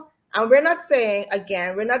scripture, and we're not saying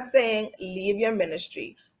leave your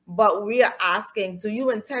ministry, but we are asking, do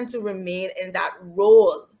you intend to remain in that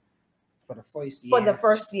role for the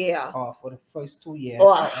first year, or for the first 2 years,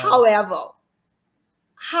 or however?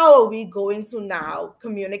 How are we going to now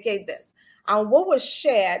communicate this? And what was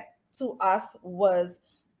shared to us was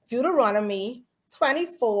Deuteronomy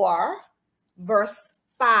 24, verse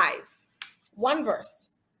 5. One verse.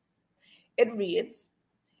 It reads,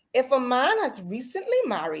 if a man has recently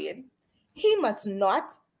married, he must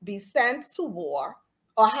not be sent to war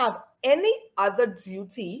or have any other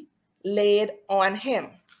duty laid on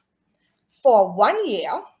him. For 1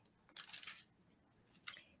 year,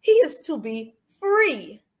 he is to be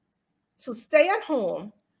free to stay at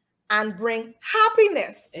home and bring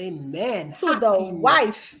happiness, amen, to the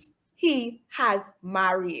wife he has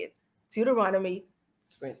married. Deuteronomy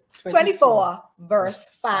 24, verse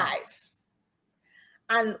 5.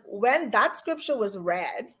 And when that scripture was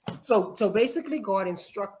read, so basically God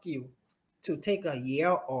instruct you to take a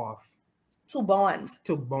year off to bond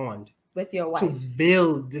with your wife, to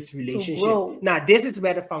build this relationship. Now, this is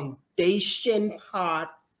where the foundation part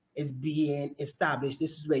is being established.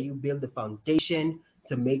 This is where you build the foundation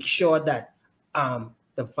to make sure that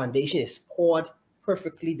the foundation is poured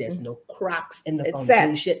perfectly. There's no cracks in the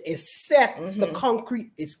foundation. It's set. The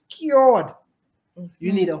concrete is cured.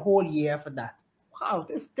 You need a whole year for that. Wow,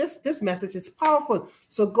 this message is powerful.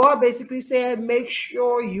 So God basically said, make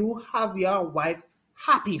sure you have your wife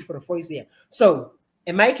happy for the first year. So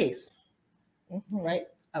in my case, right,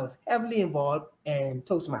 I was heavily involved in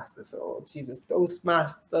Toastmasters. Oh, Jesus,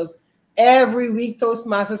 Toastmasters. Every week,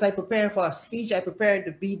 Toastmasters, I prepared for a speech. I prepared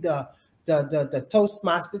to be the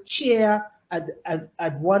Toastmaster chair.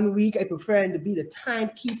 At 1 week, I prepared to be the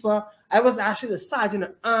timekeeper. I was actually the sergeant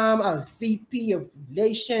at arms. I was VP of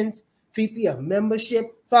relations, VP of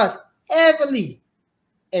membership. So I was heavily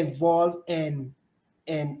involved in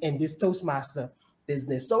this Toastmaster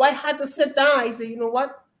business. So I had to sit down. I said, you know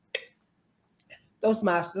what?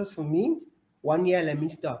 Toastmasters for me, 1 year, let me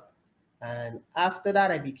stop. And after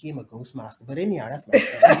that, I became a Ghostmaster. But anyhow, that's my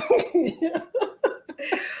story.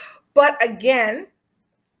 But again,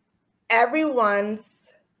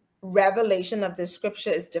 everyone's revelation of the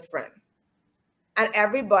scripture is different. And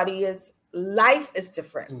everybody's life is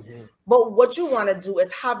different. But what you want to do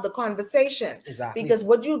is have the conversation. Exactly. Because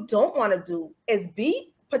what you don't want to do is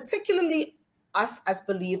be, particularly us as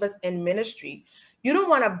believers in ministry, you don't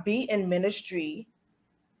want to be in ministry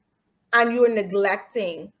and you're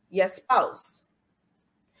neglecting your spouse.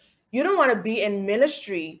 You don't want to be in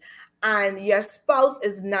ministry and your spouse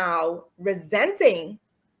is now resenting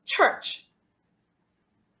church.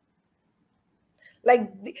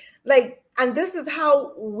 Like, and this is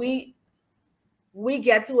how we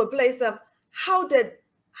get to a place of how did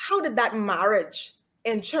that marriage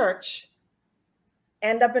in church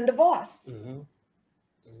end up in divorce?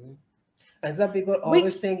 And some people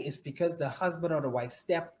always think it's because the husband or the wife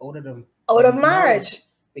stepped out of marriage.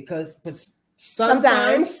 Because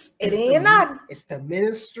sometimes it ain't not. It's the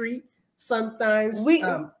ministry. Sometimes we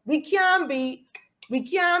can't be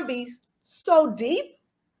so deep,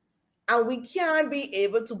 and we can't be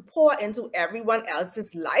able to pour into everyone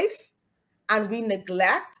else's life, and we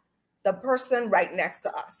neglect the person right next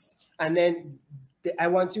to us. And then I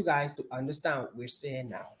want you guys to understand what we're saying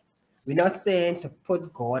now. We're not saying to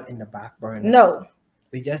put God in the back burner. No.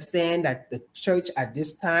 We're just saying that the church at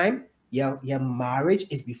this time, your marriage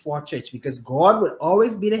is before church, because God will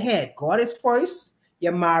always be the head. God is first,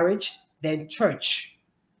 your marriage, then church.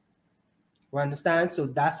 You understand? So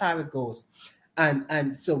that's how it goes.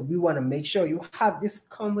 And so we want to make sure you have this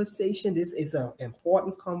conversation. This is an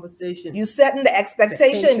important conversation. You setting the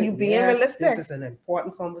expectation, you being realistic. This is an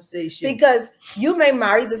important conversation. Because you may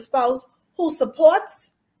marry the spouse who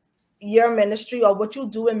supports your ministry or what you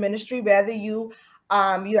do in ministry, whether you're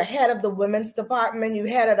head of the women's department, you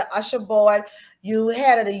head of the usher board, you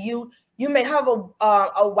head of the youth. You may have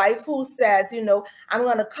a wife who says, I'm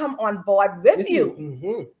going to come on board with you.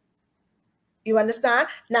 Mm-hmm. You understand?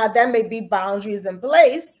 Now, there may be boundaries in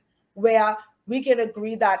place where we can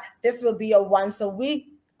agree that this will be a once a week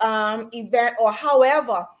event or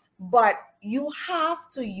however, but you have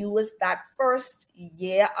to use that first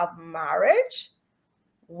year of marriage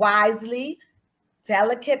wisely,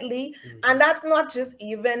 delicately, and that's not just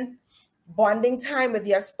even bonding time with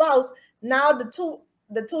your spouse. Now the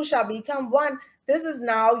two shall become one. This is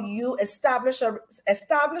now you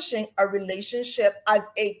establishing a relationship as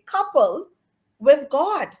a couple with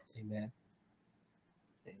God. Amen.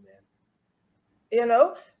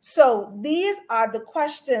 So these are the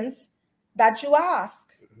questions that you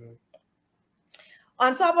ask.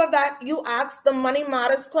 On top of that, you ask the money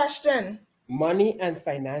matters question. Money and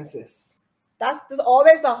finances. That's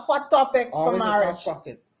always a hot topic always for marriage. A top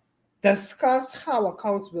topic. Discuss how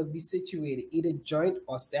accounts will be situated, either joint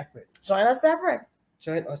or separate. Joint or separate.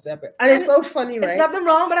 And it's so funny, right? There's nothing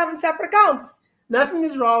wrong with having separate accounts. Nothing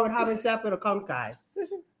is wrong with having separate account, guys.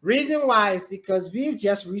 Reason why is because we've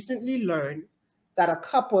just recently learned that a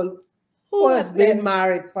couple who has been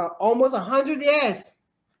married for almost 100 years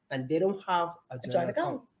and they don't have a joint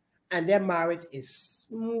account. And their marriage is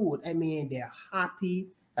smooth. I mean, they're happy.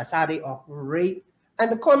 That's how they operate.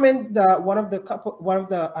 And the comment one of the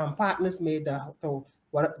partners made,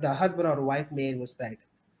 the husband or the wife made, was like,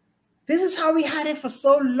 "This is how we had it for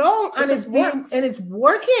so long, and it's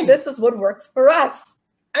working. This is what works for us."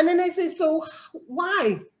 And then I say, "So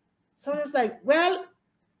why?" So it's like, well,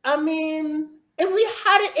 I mean, if we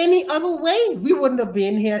had it any other way, we wouldn't have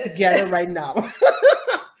been here together right now.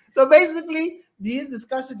 So basically, these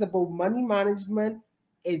discussions about money management,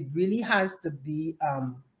 it really has to be,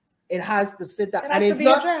 it has to sit down, and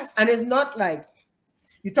it's not like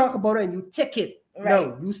you talk about it and you tick it. Right.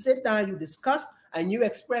 No, you sit down, you discuss, and you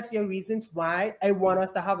express your reasons why I want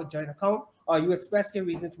us to have a joint account, or you express your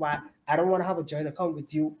reasons why I don't want to have a joint account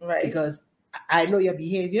with you, right? Because I know your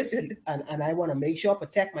behaviors, and I want to make sure I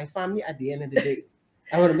protect my family at the end of the day.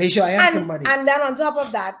 I want to make sure I have some money. And then on top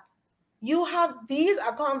of that, these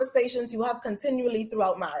are conversations you have continually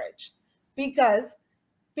throughout marriage, because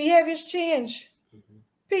behaviors change. Mm-hmm.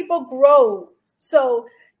 People grow. So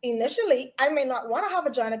initially, I may not want to have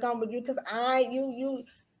a joint account with you because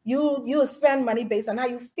you spend money based on how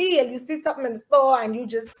you feel. You see something in the store and you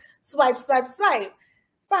just swipe.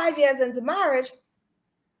 5 years into marriage,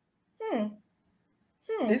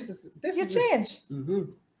 this you change. Mm-hmm.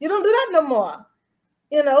 You don't do that no more.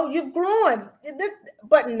 You've grown.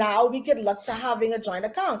 But now we could look to having a joint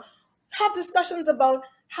account. Have discussions about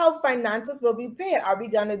how finances will be paid. Are we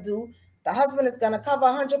going to do, the husband is going to cover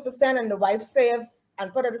 100% and the wife save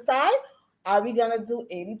and put it aside? Are we going to do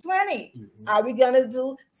 80-20? Mm-hmm. Are we going to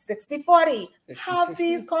do 60-40? Have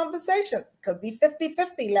these conversations. Could be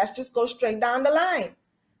 50-50. Let's just go straight down the line.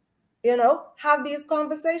 Have these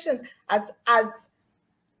conversations. As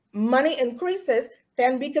money increases,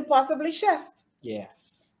 then we could possibly shift.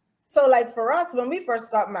 Yes. So like for us, when we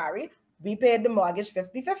first got married, we paid the mortgage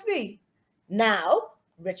 50-50. Now,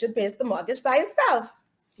 Richard pays the mortgage by himself.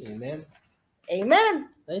 Amen.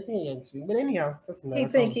 I think he can swing, but anyhow,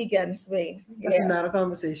 he can swing. That's another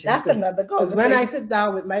conversation. That's another conversation. Because when I sit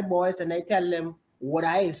down with my boys and I tell them what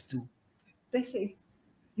I used to, they say,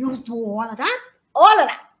 "You used to do all of that?" All of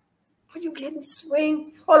that. Are you getting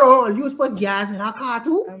swing? Hold on, you put gas in her car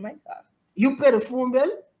too? Oh my God. You pay the phone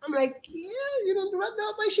bill? I'm like, yeah, you don't do that.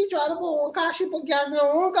 No, but she drive her own car. She put gas in her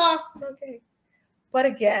own car. It's okay. But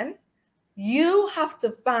again, you have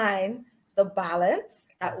to find the balance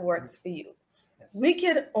that works for you. Yes. We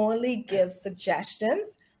can only give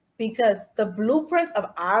suggestions because the blueprint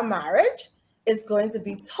of our marriage is going to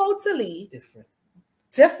be totally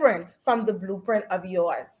different from the blueprint of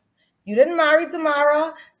yours. You didn't marry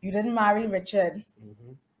Tamara. You didn't marry Richard.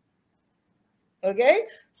 Mm-hmm. Okay?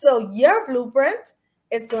 So your blueprint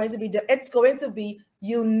is going to be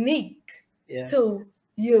unique to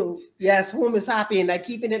you. Yes, home is happy, and I'm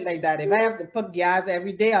keeping it like that. If I have to put gas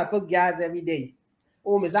every day, I'll put gas every day.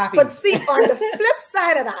 Home is happy. But see, on the flip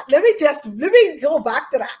side of that, let me go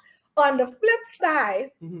back to that. On the flip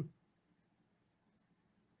side, mm-hmm.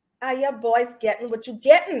 Are your boys getting what you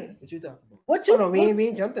getting? What you talking about? What you? Oh, no, we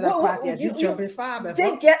ain't jumped to that part yet. You jumping far.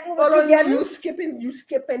 They getting what you getting? You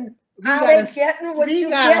skipping. We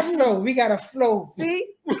gotta flow.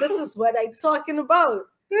 See, this is what I'm talking about.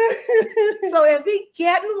 So if he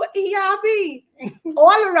getting what he happy,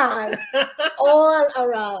 all around.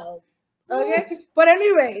 Okay, but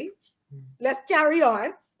anyway, let's carry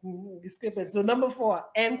on. Skipping. So number 4,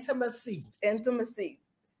 intimacy. Intimacy.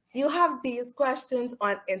 You have these questions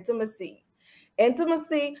on intimacy.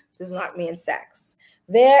 Intimacy does not mean sex.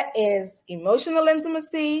 There is emotional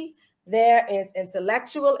intimacy. There is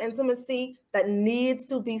intellectual intimacy that needs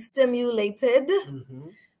to be stimulated. Mm-hmm.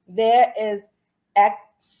 There is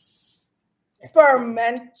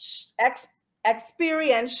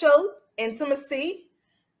experiential intimacy,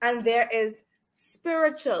 and there is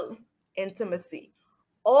spiritual intimacy.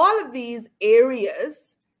 All of these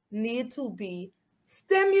areas need to be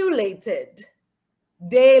stimulated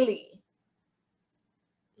daily.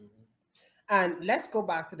 Mm-hmm. And let's go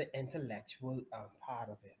back to the intellectual part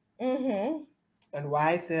of it. Mm-hmm. And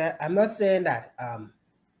why I say that? I'm not saying that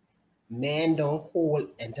men don't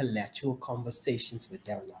hold intellectual conversations with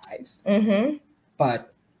their wives, mm-hmm.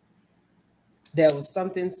 but there was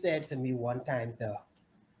something said to me one time.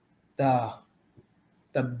 The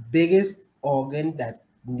biggest organ that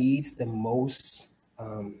needs the most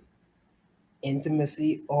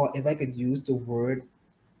intimacy, or if I could use the word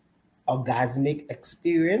orgasmic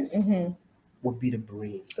experience, mm-hmm. would be the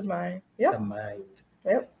brain. The mind. Yep. The mind.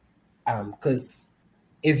 Yep. Because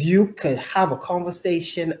if you could have a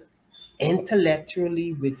conversation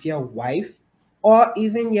intellectually with your wife, or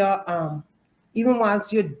even your even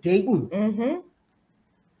whilst you're dating, mm-hmm.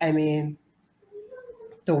 I mean,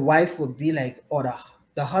 the wife would be like, or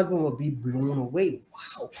the husband would be blown away.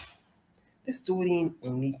 Wow, this dude ain't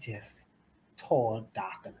only just tall,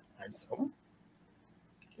 dark, and handsome.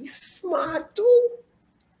 He's smart too.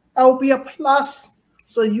 That'll be a plus.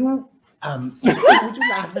 So you what you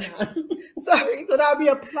laughing at? Sorry. So that'll be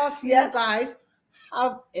a plus for you guys.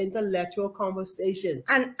 Have intellectual conversation.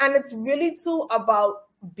 And it's really too about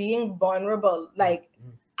being vulnerable. Like,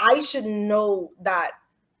 I should know that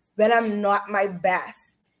when I'm not my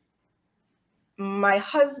best, my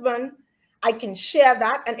husband, I can share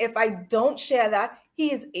that. And if I don't share that,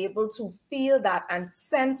 he is able to feel that and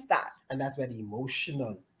sense that. And that's where the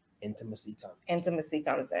emotional intimacy comes. Intimacy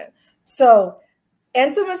comes in. So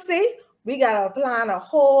intimacy, we got to plan a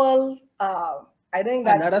whole, I think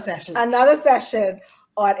that another session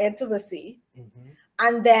on intimacy. Mm-hmm.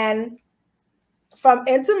 And then from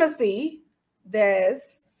intimacy,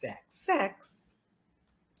 there's sex.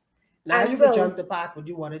 Now you can jump the part what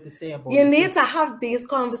you wanted to say about you need to have these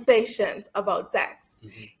conversations about sex.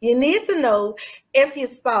 Mm-hmm. You need to know if your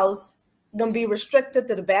spouse gonna be restricted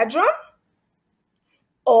to the bedroom,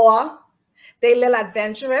 or they little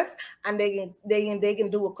adventurous and they can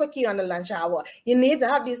do a quickie on the lunch hour. You need to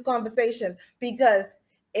have these conversations, because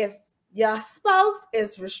if your spouse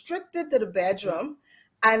is restricted to the bedroom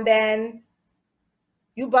and then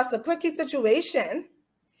you bust a quickie situation,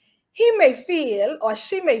 he may feel, or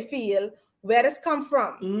she may feel, where this come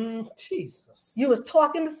from. Jesus. You was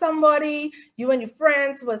talking to somebody, you and your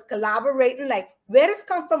friends was collaborating, like, where this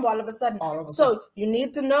come from all of a sudden? So you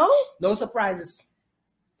need to know. No surprises.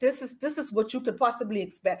 This is what you could possibly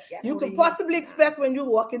expect. You could possibly expect when you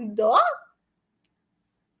walk in the door.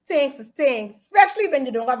 Things is things, especially when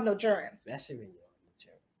you don't have no children. Especially when you don't have no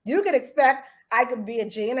children. You could expect I could be a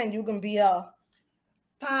Jane and you can be a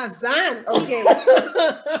Tarzan. Okay.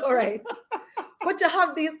 All right. But you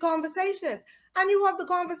have these conversations, and you have the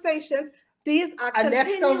conversations. These are our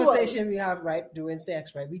next conversation we have, right, during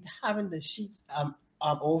sex, right? We having the sheets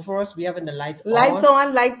over us. We having the lights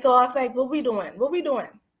on, lights off. Like, what we doing? What we doing?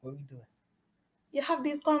 You have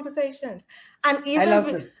these conversations, and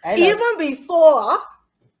even before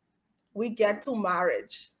we get to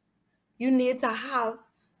marriage, you need to have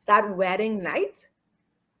that wedding night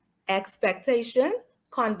expectation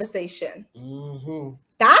conversation.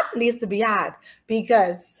 That needs to be had,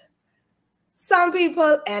 because some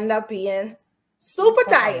people end up being super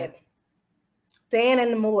tired. They ain't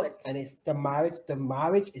in the mood. And it's the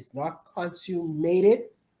marriage is not consummated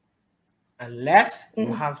unless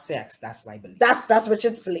you have sex. That's my belief. That's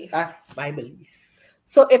Richard's belief. That's my belief.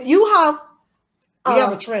 So if you have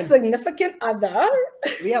a trend. Significant other,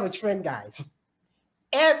 we have a trend, guys.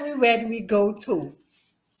 Every wedding we go to,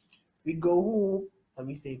 we go home and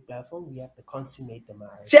we say, Bethel, we have to consummate the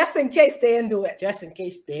marriage. Just in case they didn't do it. Just in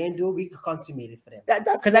case they didn't do it, we can consummate it for them.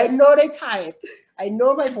 Because I know they're tired. I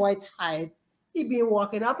know my boy tired. He been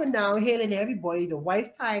walking up and down, hailing everybody. The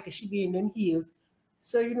wife tired because she be in them heels.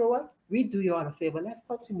 So you know what? We do you all a favor. Let's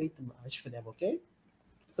consummate the marriage for them, okay?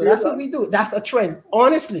 So that's what we do. That's a trend.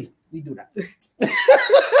 Honestly, we do that.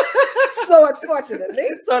 So unfortunately,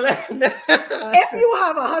 if you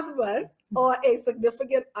have a husband or a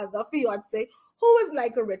significant other, fiance, who is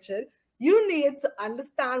like a Richard, you need to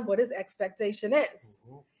understand what his expectation is.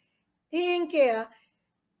 He ain't care.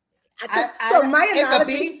 My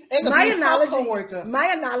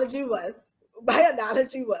analogy was,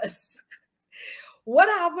 what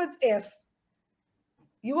happens if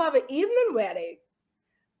you have an evening wedding,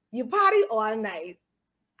 you party all night,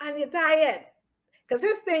 and you're tired? Because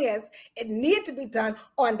his thing is, it needs to be done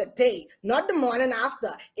on the day, not the morning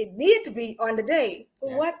after. It needs to be on the day.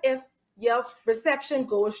 But what if your reception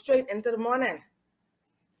goes straight into the morning?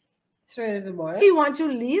 Straight into the morning? He wants you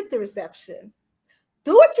to leave the reception.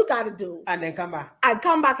 Do what you got to do. And then come back. And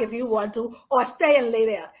come back if you want to, or stay and lay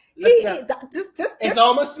there. It's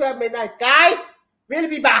almost 12 midnight. Guys, we'll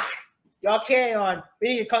be back. Y'all carry on. We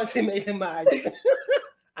need to consummate the marriage.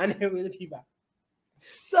 And then we'll be back.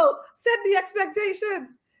 So set the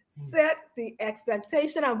expectation. Set the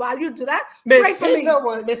expectation, and while you do that, pray for me.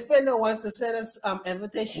 Miss Spindler wants to send us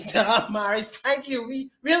invitation to our marriage. Thank you.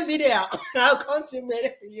 We'll be there. I'll consummate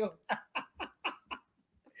it for you.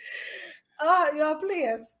 Y'all,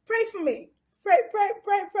 please pray for me.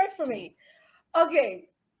 Pray for me. Okay,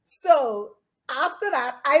 so after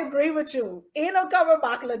that, I agree with you. Ain't no coming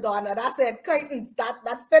back, LaDonna. That's it. Curtains.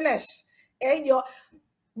 That finish. And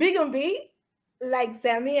we gonna be like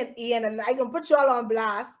Sammy and Ian, and I can put you all on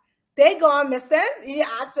blast. They gone missing. You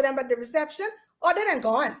ask for them at the reception, or they done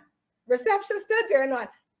gone. Reception still going on.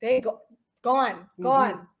 They gone.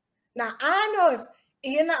 Now I know if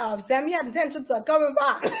Ian Sammy had intentions of coming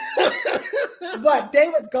back, but they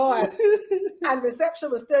was gone, and reception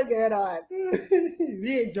was still going on.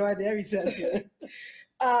 We enjoyed their reception.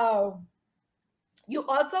 You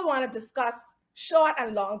also want to discuss short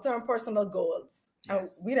and long-term personal goals.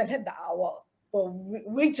 Yes. We didn't hit the hour, but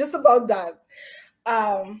we just about done.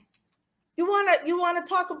 You want to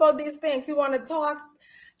talk about these things. You want to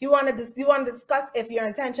discuss if your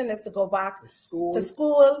intention is to go back to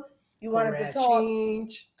school. You wanted to talk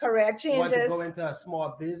career changes. You want to go into a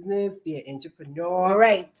small business, be an entrepreneur.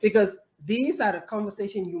 Right. Because these are the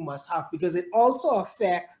conversations you must have, because it also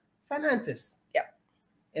affects finances. Yep.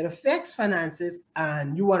 It affects finances,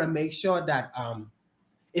 and you want to make sure that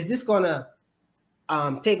is this gonna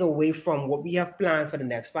take away from what we have planned for the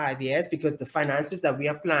next 5 years? Because the finances that we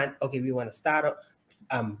have planned, okay, we want to start up,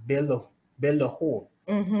 build a home.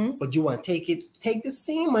 Mm-hmm. But you want to take the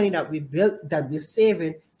same money that we built, that we're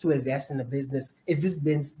saving, to invest in the business. Is this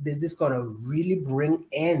business going to really bring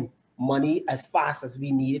in money as fast as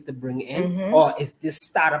we need it to bring in? Mm-hmm. Or is this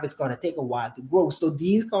startup is going to take a while to grow? So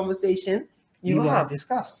these conversations you want to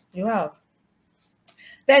discuss. You have.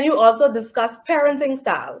 Then you also discuss parenting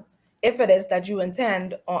style. If it is that you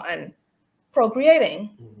intend on procreating,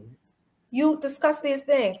 mm-hmm. you discuss these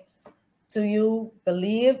things. Do you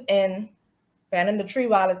believe in planting the tree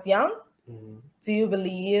while it's young? Mm-hmm. Do you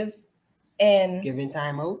believe in giving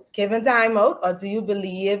time out, or do you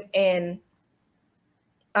believe in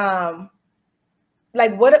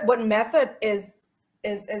like what method is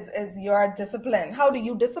your discipline? How do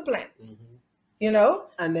you discipline? Mm-hmm. You know?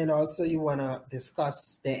 And then also you want to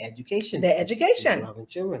discuss their education. Having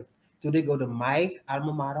children. Do they go to my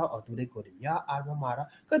alma mater or do they go to your alma mater?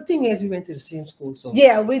 Good thing is we went to the same school. So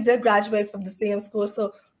yeah, we did graduate from the same school,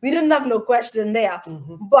 so we didn't have no question there.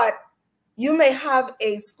 Mm-hmm. But you may have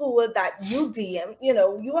a school that you deem,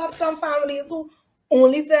 you have some families who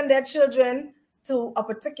only send their children to a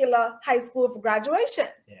particular high school for graduation.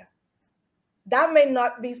 Yeah. That may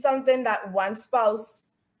not be something that one spouse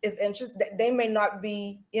is interested. They may not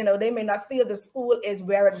be, they may not feel the school is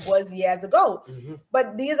where it was years ago. Mm-hmm.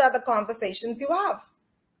 But these are the conversations you have.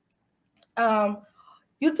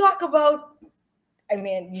 You talk about I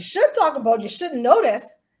mean, you should talk about, you should notice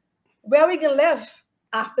where we can live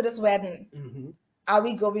after this wedding. Mm-hmm. Are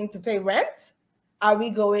we going to pay rent? Are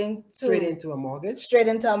we going to straight into a mortgage? Straight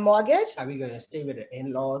into a mortgage? Are we going to stay with the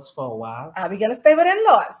in-laws for a while? Are we going to stay with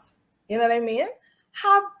in-laws? You know what I mean?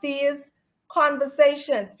 Have these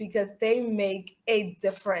conversations because they make a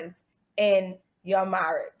difference in your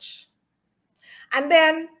marriage. And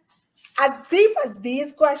then, as deep as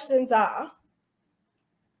these questions are,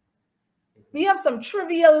 we have some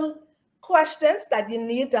trivial questions that you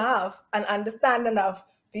need to have an understanding of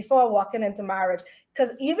before walking into marriage.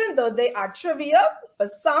 Because even though they are trivial, for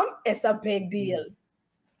some, it's a big deal.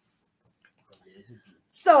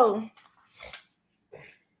 So,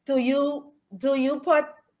 do you put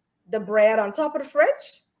the bread on top of the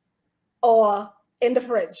fridge or in the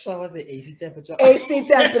fridge? So was it AC temperature? AC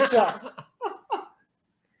temperature.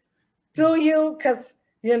 Do you? Because,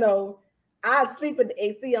 you know, I'll sleep with the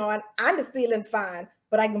AC on and the ceiling fan,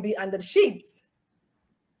 but I can be under the sheets.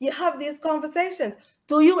 You have these conversations.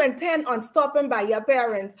 Do you intend on stopping by your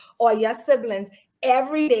parents or your siblings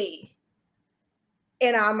every day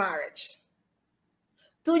in our marriage?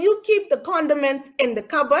 Do you keep the condiments in the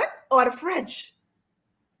cupboard or the fridge?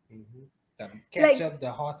 Mm-hmm. The ketchup,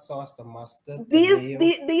 the hot sauce, the mustard.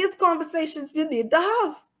 These conversations you need to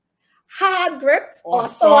have. Hard grits or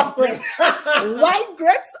soft grits? White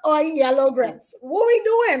grits or yellow grits? What are we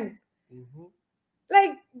doing? Mm-hmm.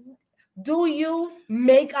 Like, do you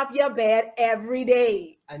make up your bed every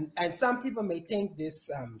day? And some people may think this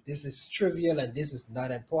is trivial and this is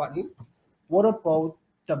not important. What about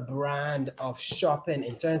the brand of shopping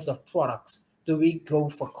in terms of products? Do we go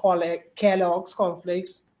for Kellogg's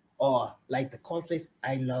cornflakes or like the cornflakes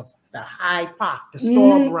I love, the High Park, the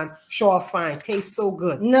store brand, Sure Fine, tastes so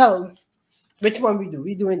good? No. Which one we do?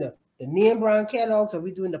 We doing the name brand Kellogg's or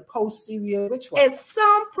we doing the Post cereal? Which one? It's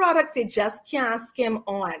some products you just can't skim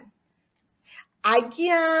on. I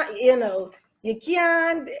can't, you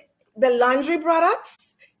can't, the laundry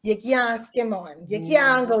products, you can't skim on. You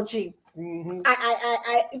can't go cheap. Mm-hmm.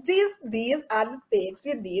 These are the things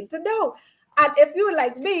you need to know. And if you're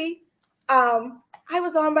like me, I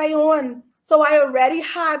was on my own. So I already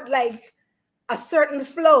had like a certain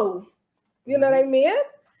flow. You know what I mean?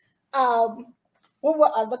 What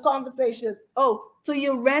were other conversations? Oh, do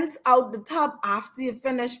you rinse out the tub after you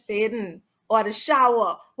finish bathing or the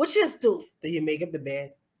shower? Which is do? Do you make up the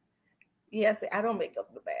bed? Yes, I don't make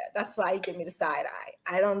up the bed. That's why you give me the side eye.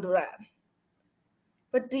 I don't do that.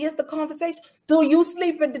 But here's the conversation. Do you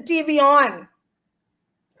sleep with the TV on?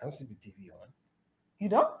 I don't sleep with TV on. You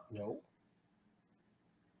don't? No.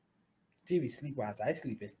 TV sleep while I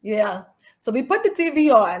sleeping. Yeah. So we put the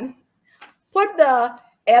TV on, put the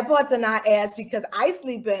AirPods in our ears because I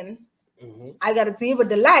sleeping. Mm-hmm. I got a TV with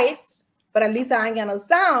the light, but at least I ain't got no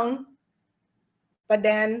sound. But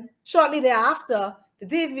then shortly thereafter, the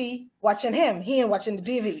TV watching him. He ain't watching the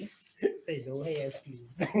TV. Say no hands,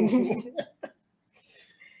 please.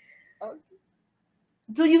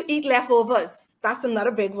 Do you eat leftovers? That's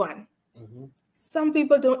another big one. Mm-hmm. Some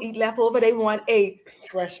people don't eat leftover. They want a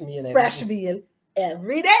fresh meal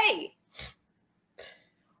every day.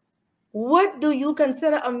 What do you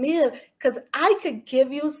consider a meal? Because I could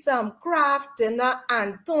give you some Kraft dinner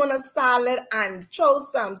and tuna salad and throw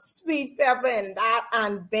some sweet pepper in that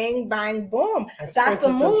and bang, bang, boom. And that's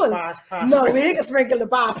a meal. No, we can sprinkle the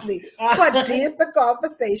parsley. But this the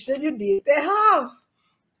conversation you need to have.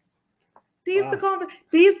 These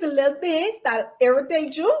the little things that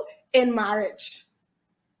irritate you in marriage.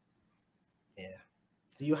 Yeah.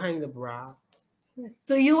 Do you hang the bra?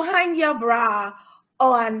 Do you hang your bra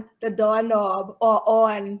on the doorknob or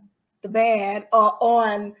on the bed or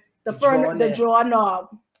on the drawer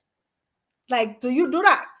knob? Like, do you do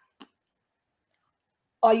that?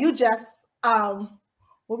 Or you just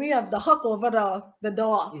we have the hook over the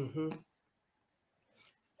door? Mm-hmm.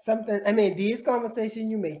 Something. I mean, these conversations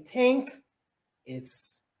you may think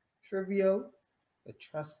it's trivial, but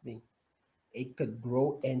trust me, it could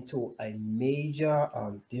grow into a major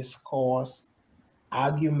discourse,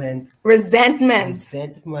 argument,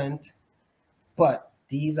 resentment. But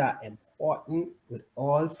these are important. With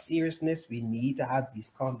all seriousness, we need to have these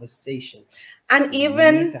conversations. And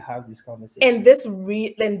even in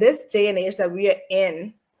this day and age that we are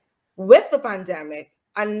in, with the pandemic,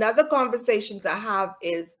 another conversation to have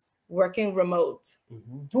is working remote.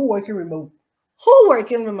 Mm-hmm. Who working remote? Who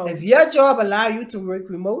working remote? If your job allow you to work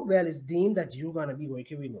remote, well, it's deemed that you're gonna be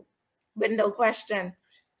working remote. But no question.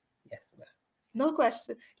 Yes, ma'am. No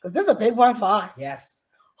question. Because this is a big one for us. Yes.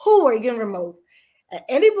 Who working remote? And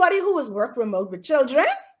anybody who has worked remote with children,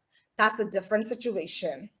 that's a different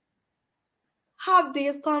situation. Have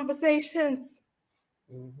these conversations.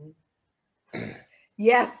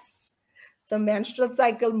 Yes, the menstrual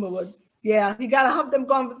cycle moods. Yeah, you gotta have them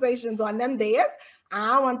conversations on them days.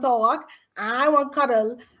 I want to talk. I want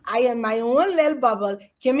cuddle. I in my own little bubble.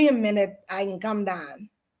 Give me a minute. I can come down.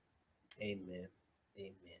 Amen.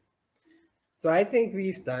 Amen. So I think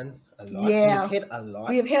we've done a lot. Yeah, we've hit a lot.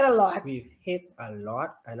 We've hit a lot. We've hit a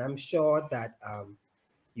lot, and I'm sure that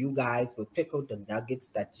you guys will pick out the nuggets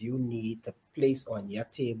that you need to place on your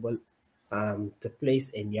table, to place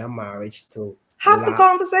in your marriage to have the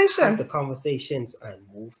conversation. Have the conversations and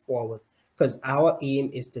move forward. Because our aim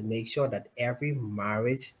is to make sure that every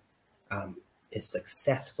marriage is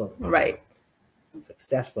successful. Right.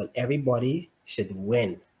 Successful. Everybody should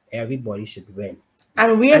win. Everybody should win.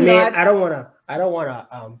 And we're not. I don't wanna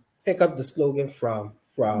pick up the slogan from.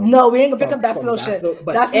 No, we ain't gonna pick up that slogan.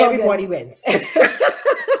 But that's everybody wins.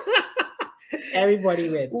 Everybody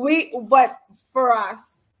wins. But for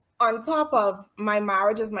us, on top of my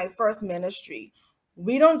marriage is my first ministry,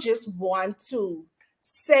 we don't just want to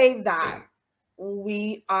say that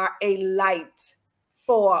we are a light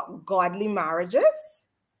for godly marriages,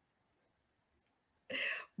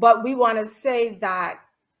 but we want to say that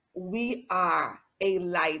we are a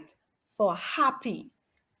light for happy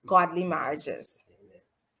godly marriages.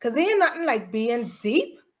 Because there ain't nothing like being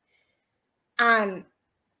deep and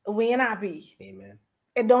we ain't happy. Amen.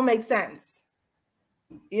 It don't make sense.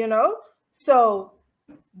 You know? So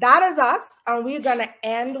that is us. And we're going to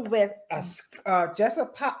end with just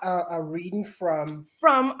a reading from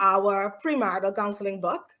our premarital counseling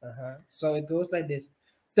book. So it goes like this.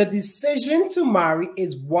 The decision to marry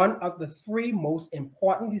is one of the 3 most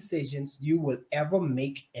important decisions you will ever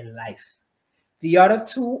make in life. The other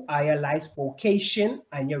 2 are your life's vocation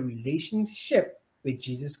and your relationship with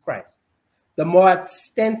Jesus Christ. The more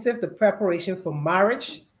extensive the preparation for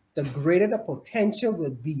marriage, the greater the potential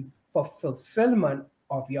will be for fulfillment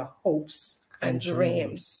of your hopes and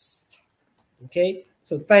dreams. Okay,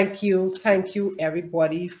 so thank you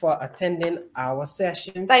everybody for attending our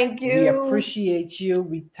session. Thank you. We appreciate you.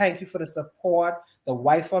 We thank you for the support. The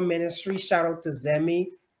Wifer Ministry, shout out to Zemi,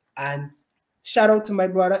 and shout out to my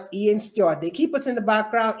brother Ian Stewart. They keep us in the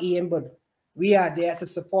background, Ian, but we are there to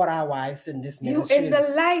support our wives in this ministry. You in the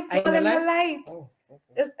light. You in the light. Oh, okay.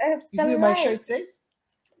 It's you see what my shirt say?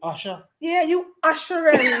 Usher. Yeah, you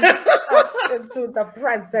ushering us into the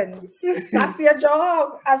presence. That's your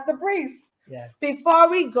job as the priest. Yeah. Before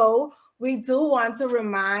we go, we do want to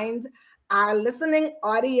remind our listening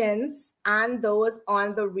audience and those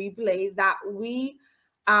on the replay that we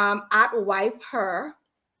at Wife Her,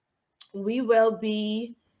 we will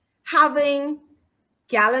be having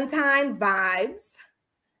Galentine vibes.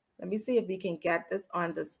 Let me see if we can get this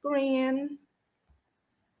on the screen.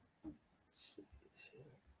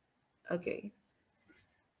 Okay.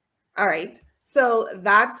 All right. So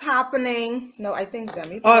that's happening. No, I think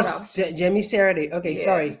Zemi. Jamie Saturday. Okay,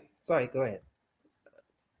 yeah. Sorry. Go ahead.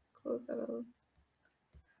 Close that out.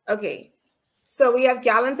 Okay. So we have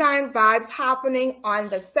Galentine vibes happening on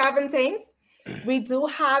the 17th. We do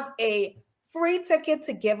have a free ticket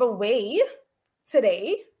to give away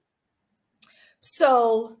today.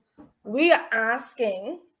 So we are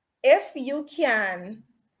asking if you can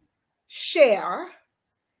share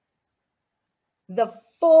the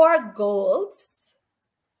 4 goals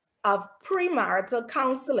of premarital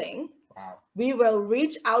counseling. Wow. We will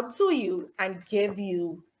reach out to you and give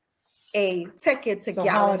you a ticket to Galentine's.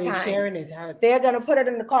 How are they sharing it? They're going to put it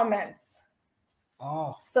in the comments.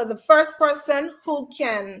 Oh. So the first person who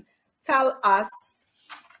can tell us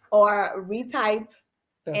or retype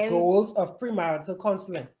the goals of premarital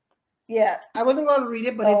counseling. Yeah. I wasn't going to read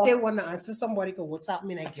it, but if they want to answer, somebody can WhatsApp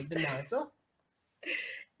me and I give them the answer.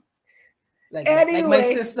 Like my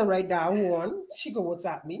sister right now who won, she can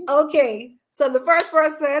WhatsApp me. Okay. So the first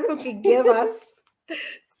person who can give us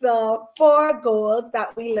the 4 goals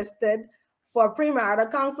that we listed for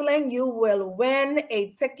premarital counseling, you will win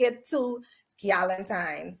a ticket to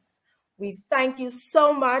Galentine's. We thank you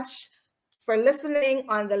so much for listening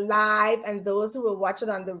on the live, and those who will watch it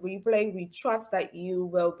on the replay. We trust that you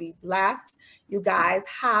will be blessed. You guys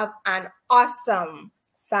have an awesome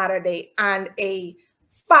Saturday and a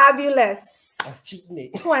fabulous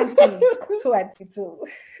 2022.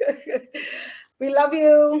 We love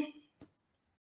you.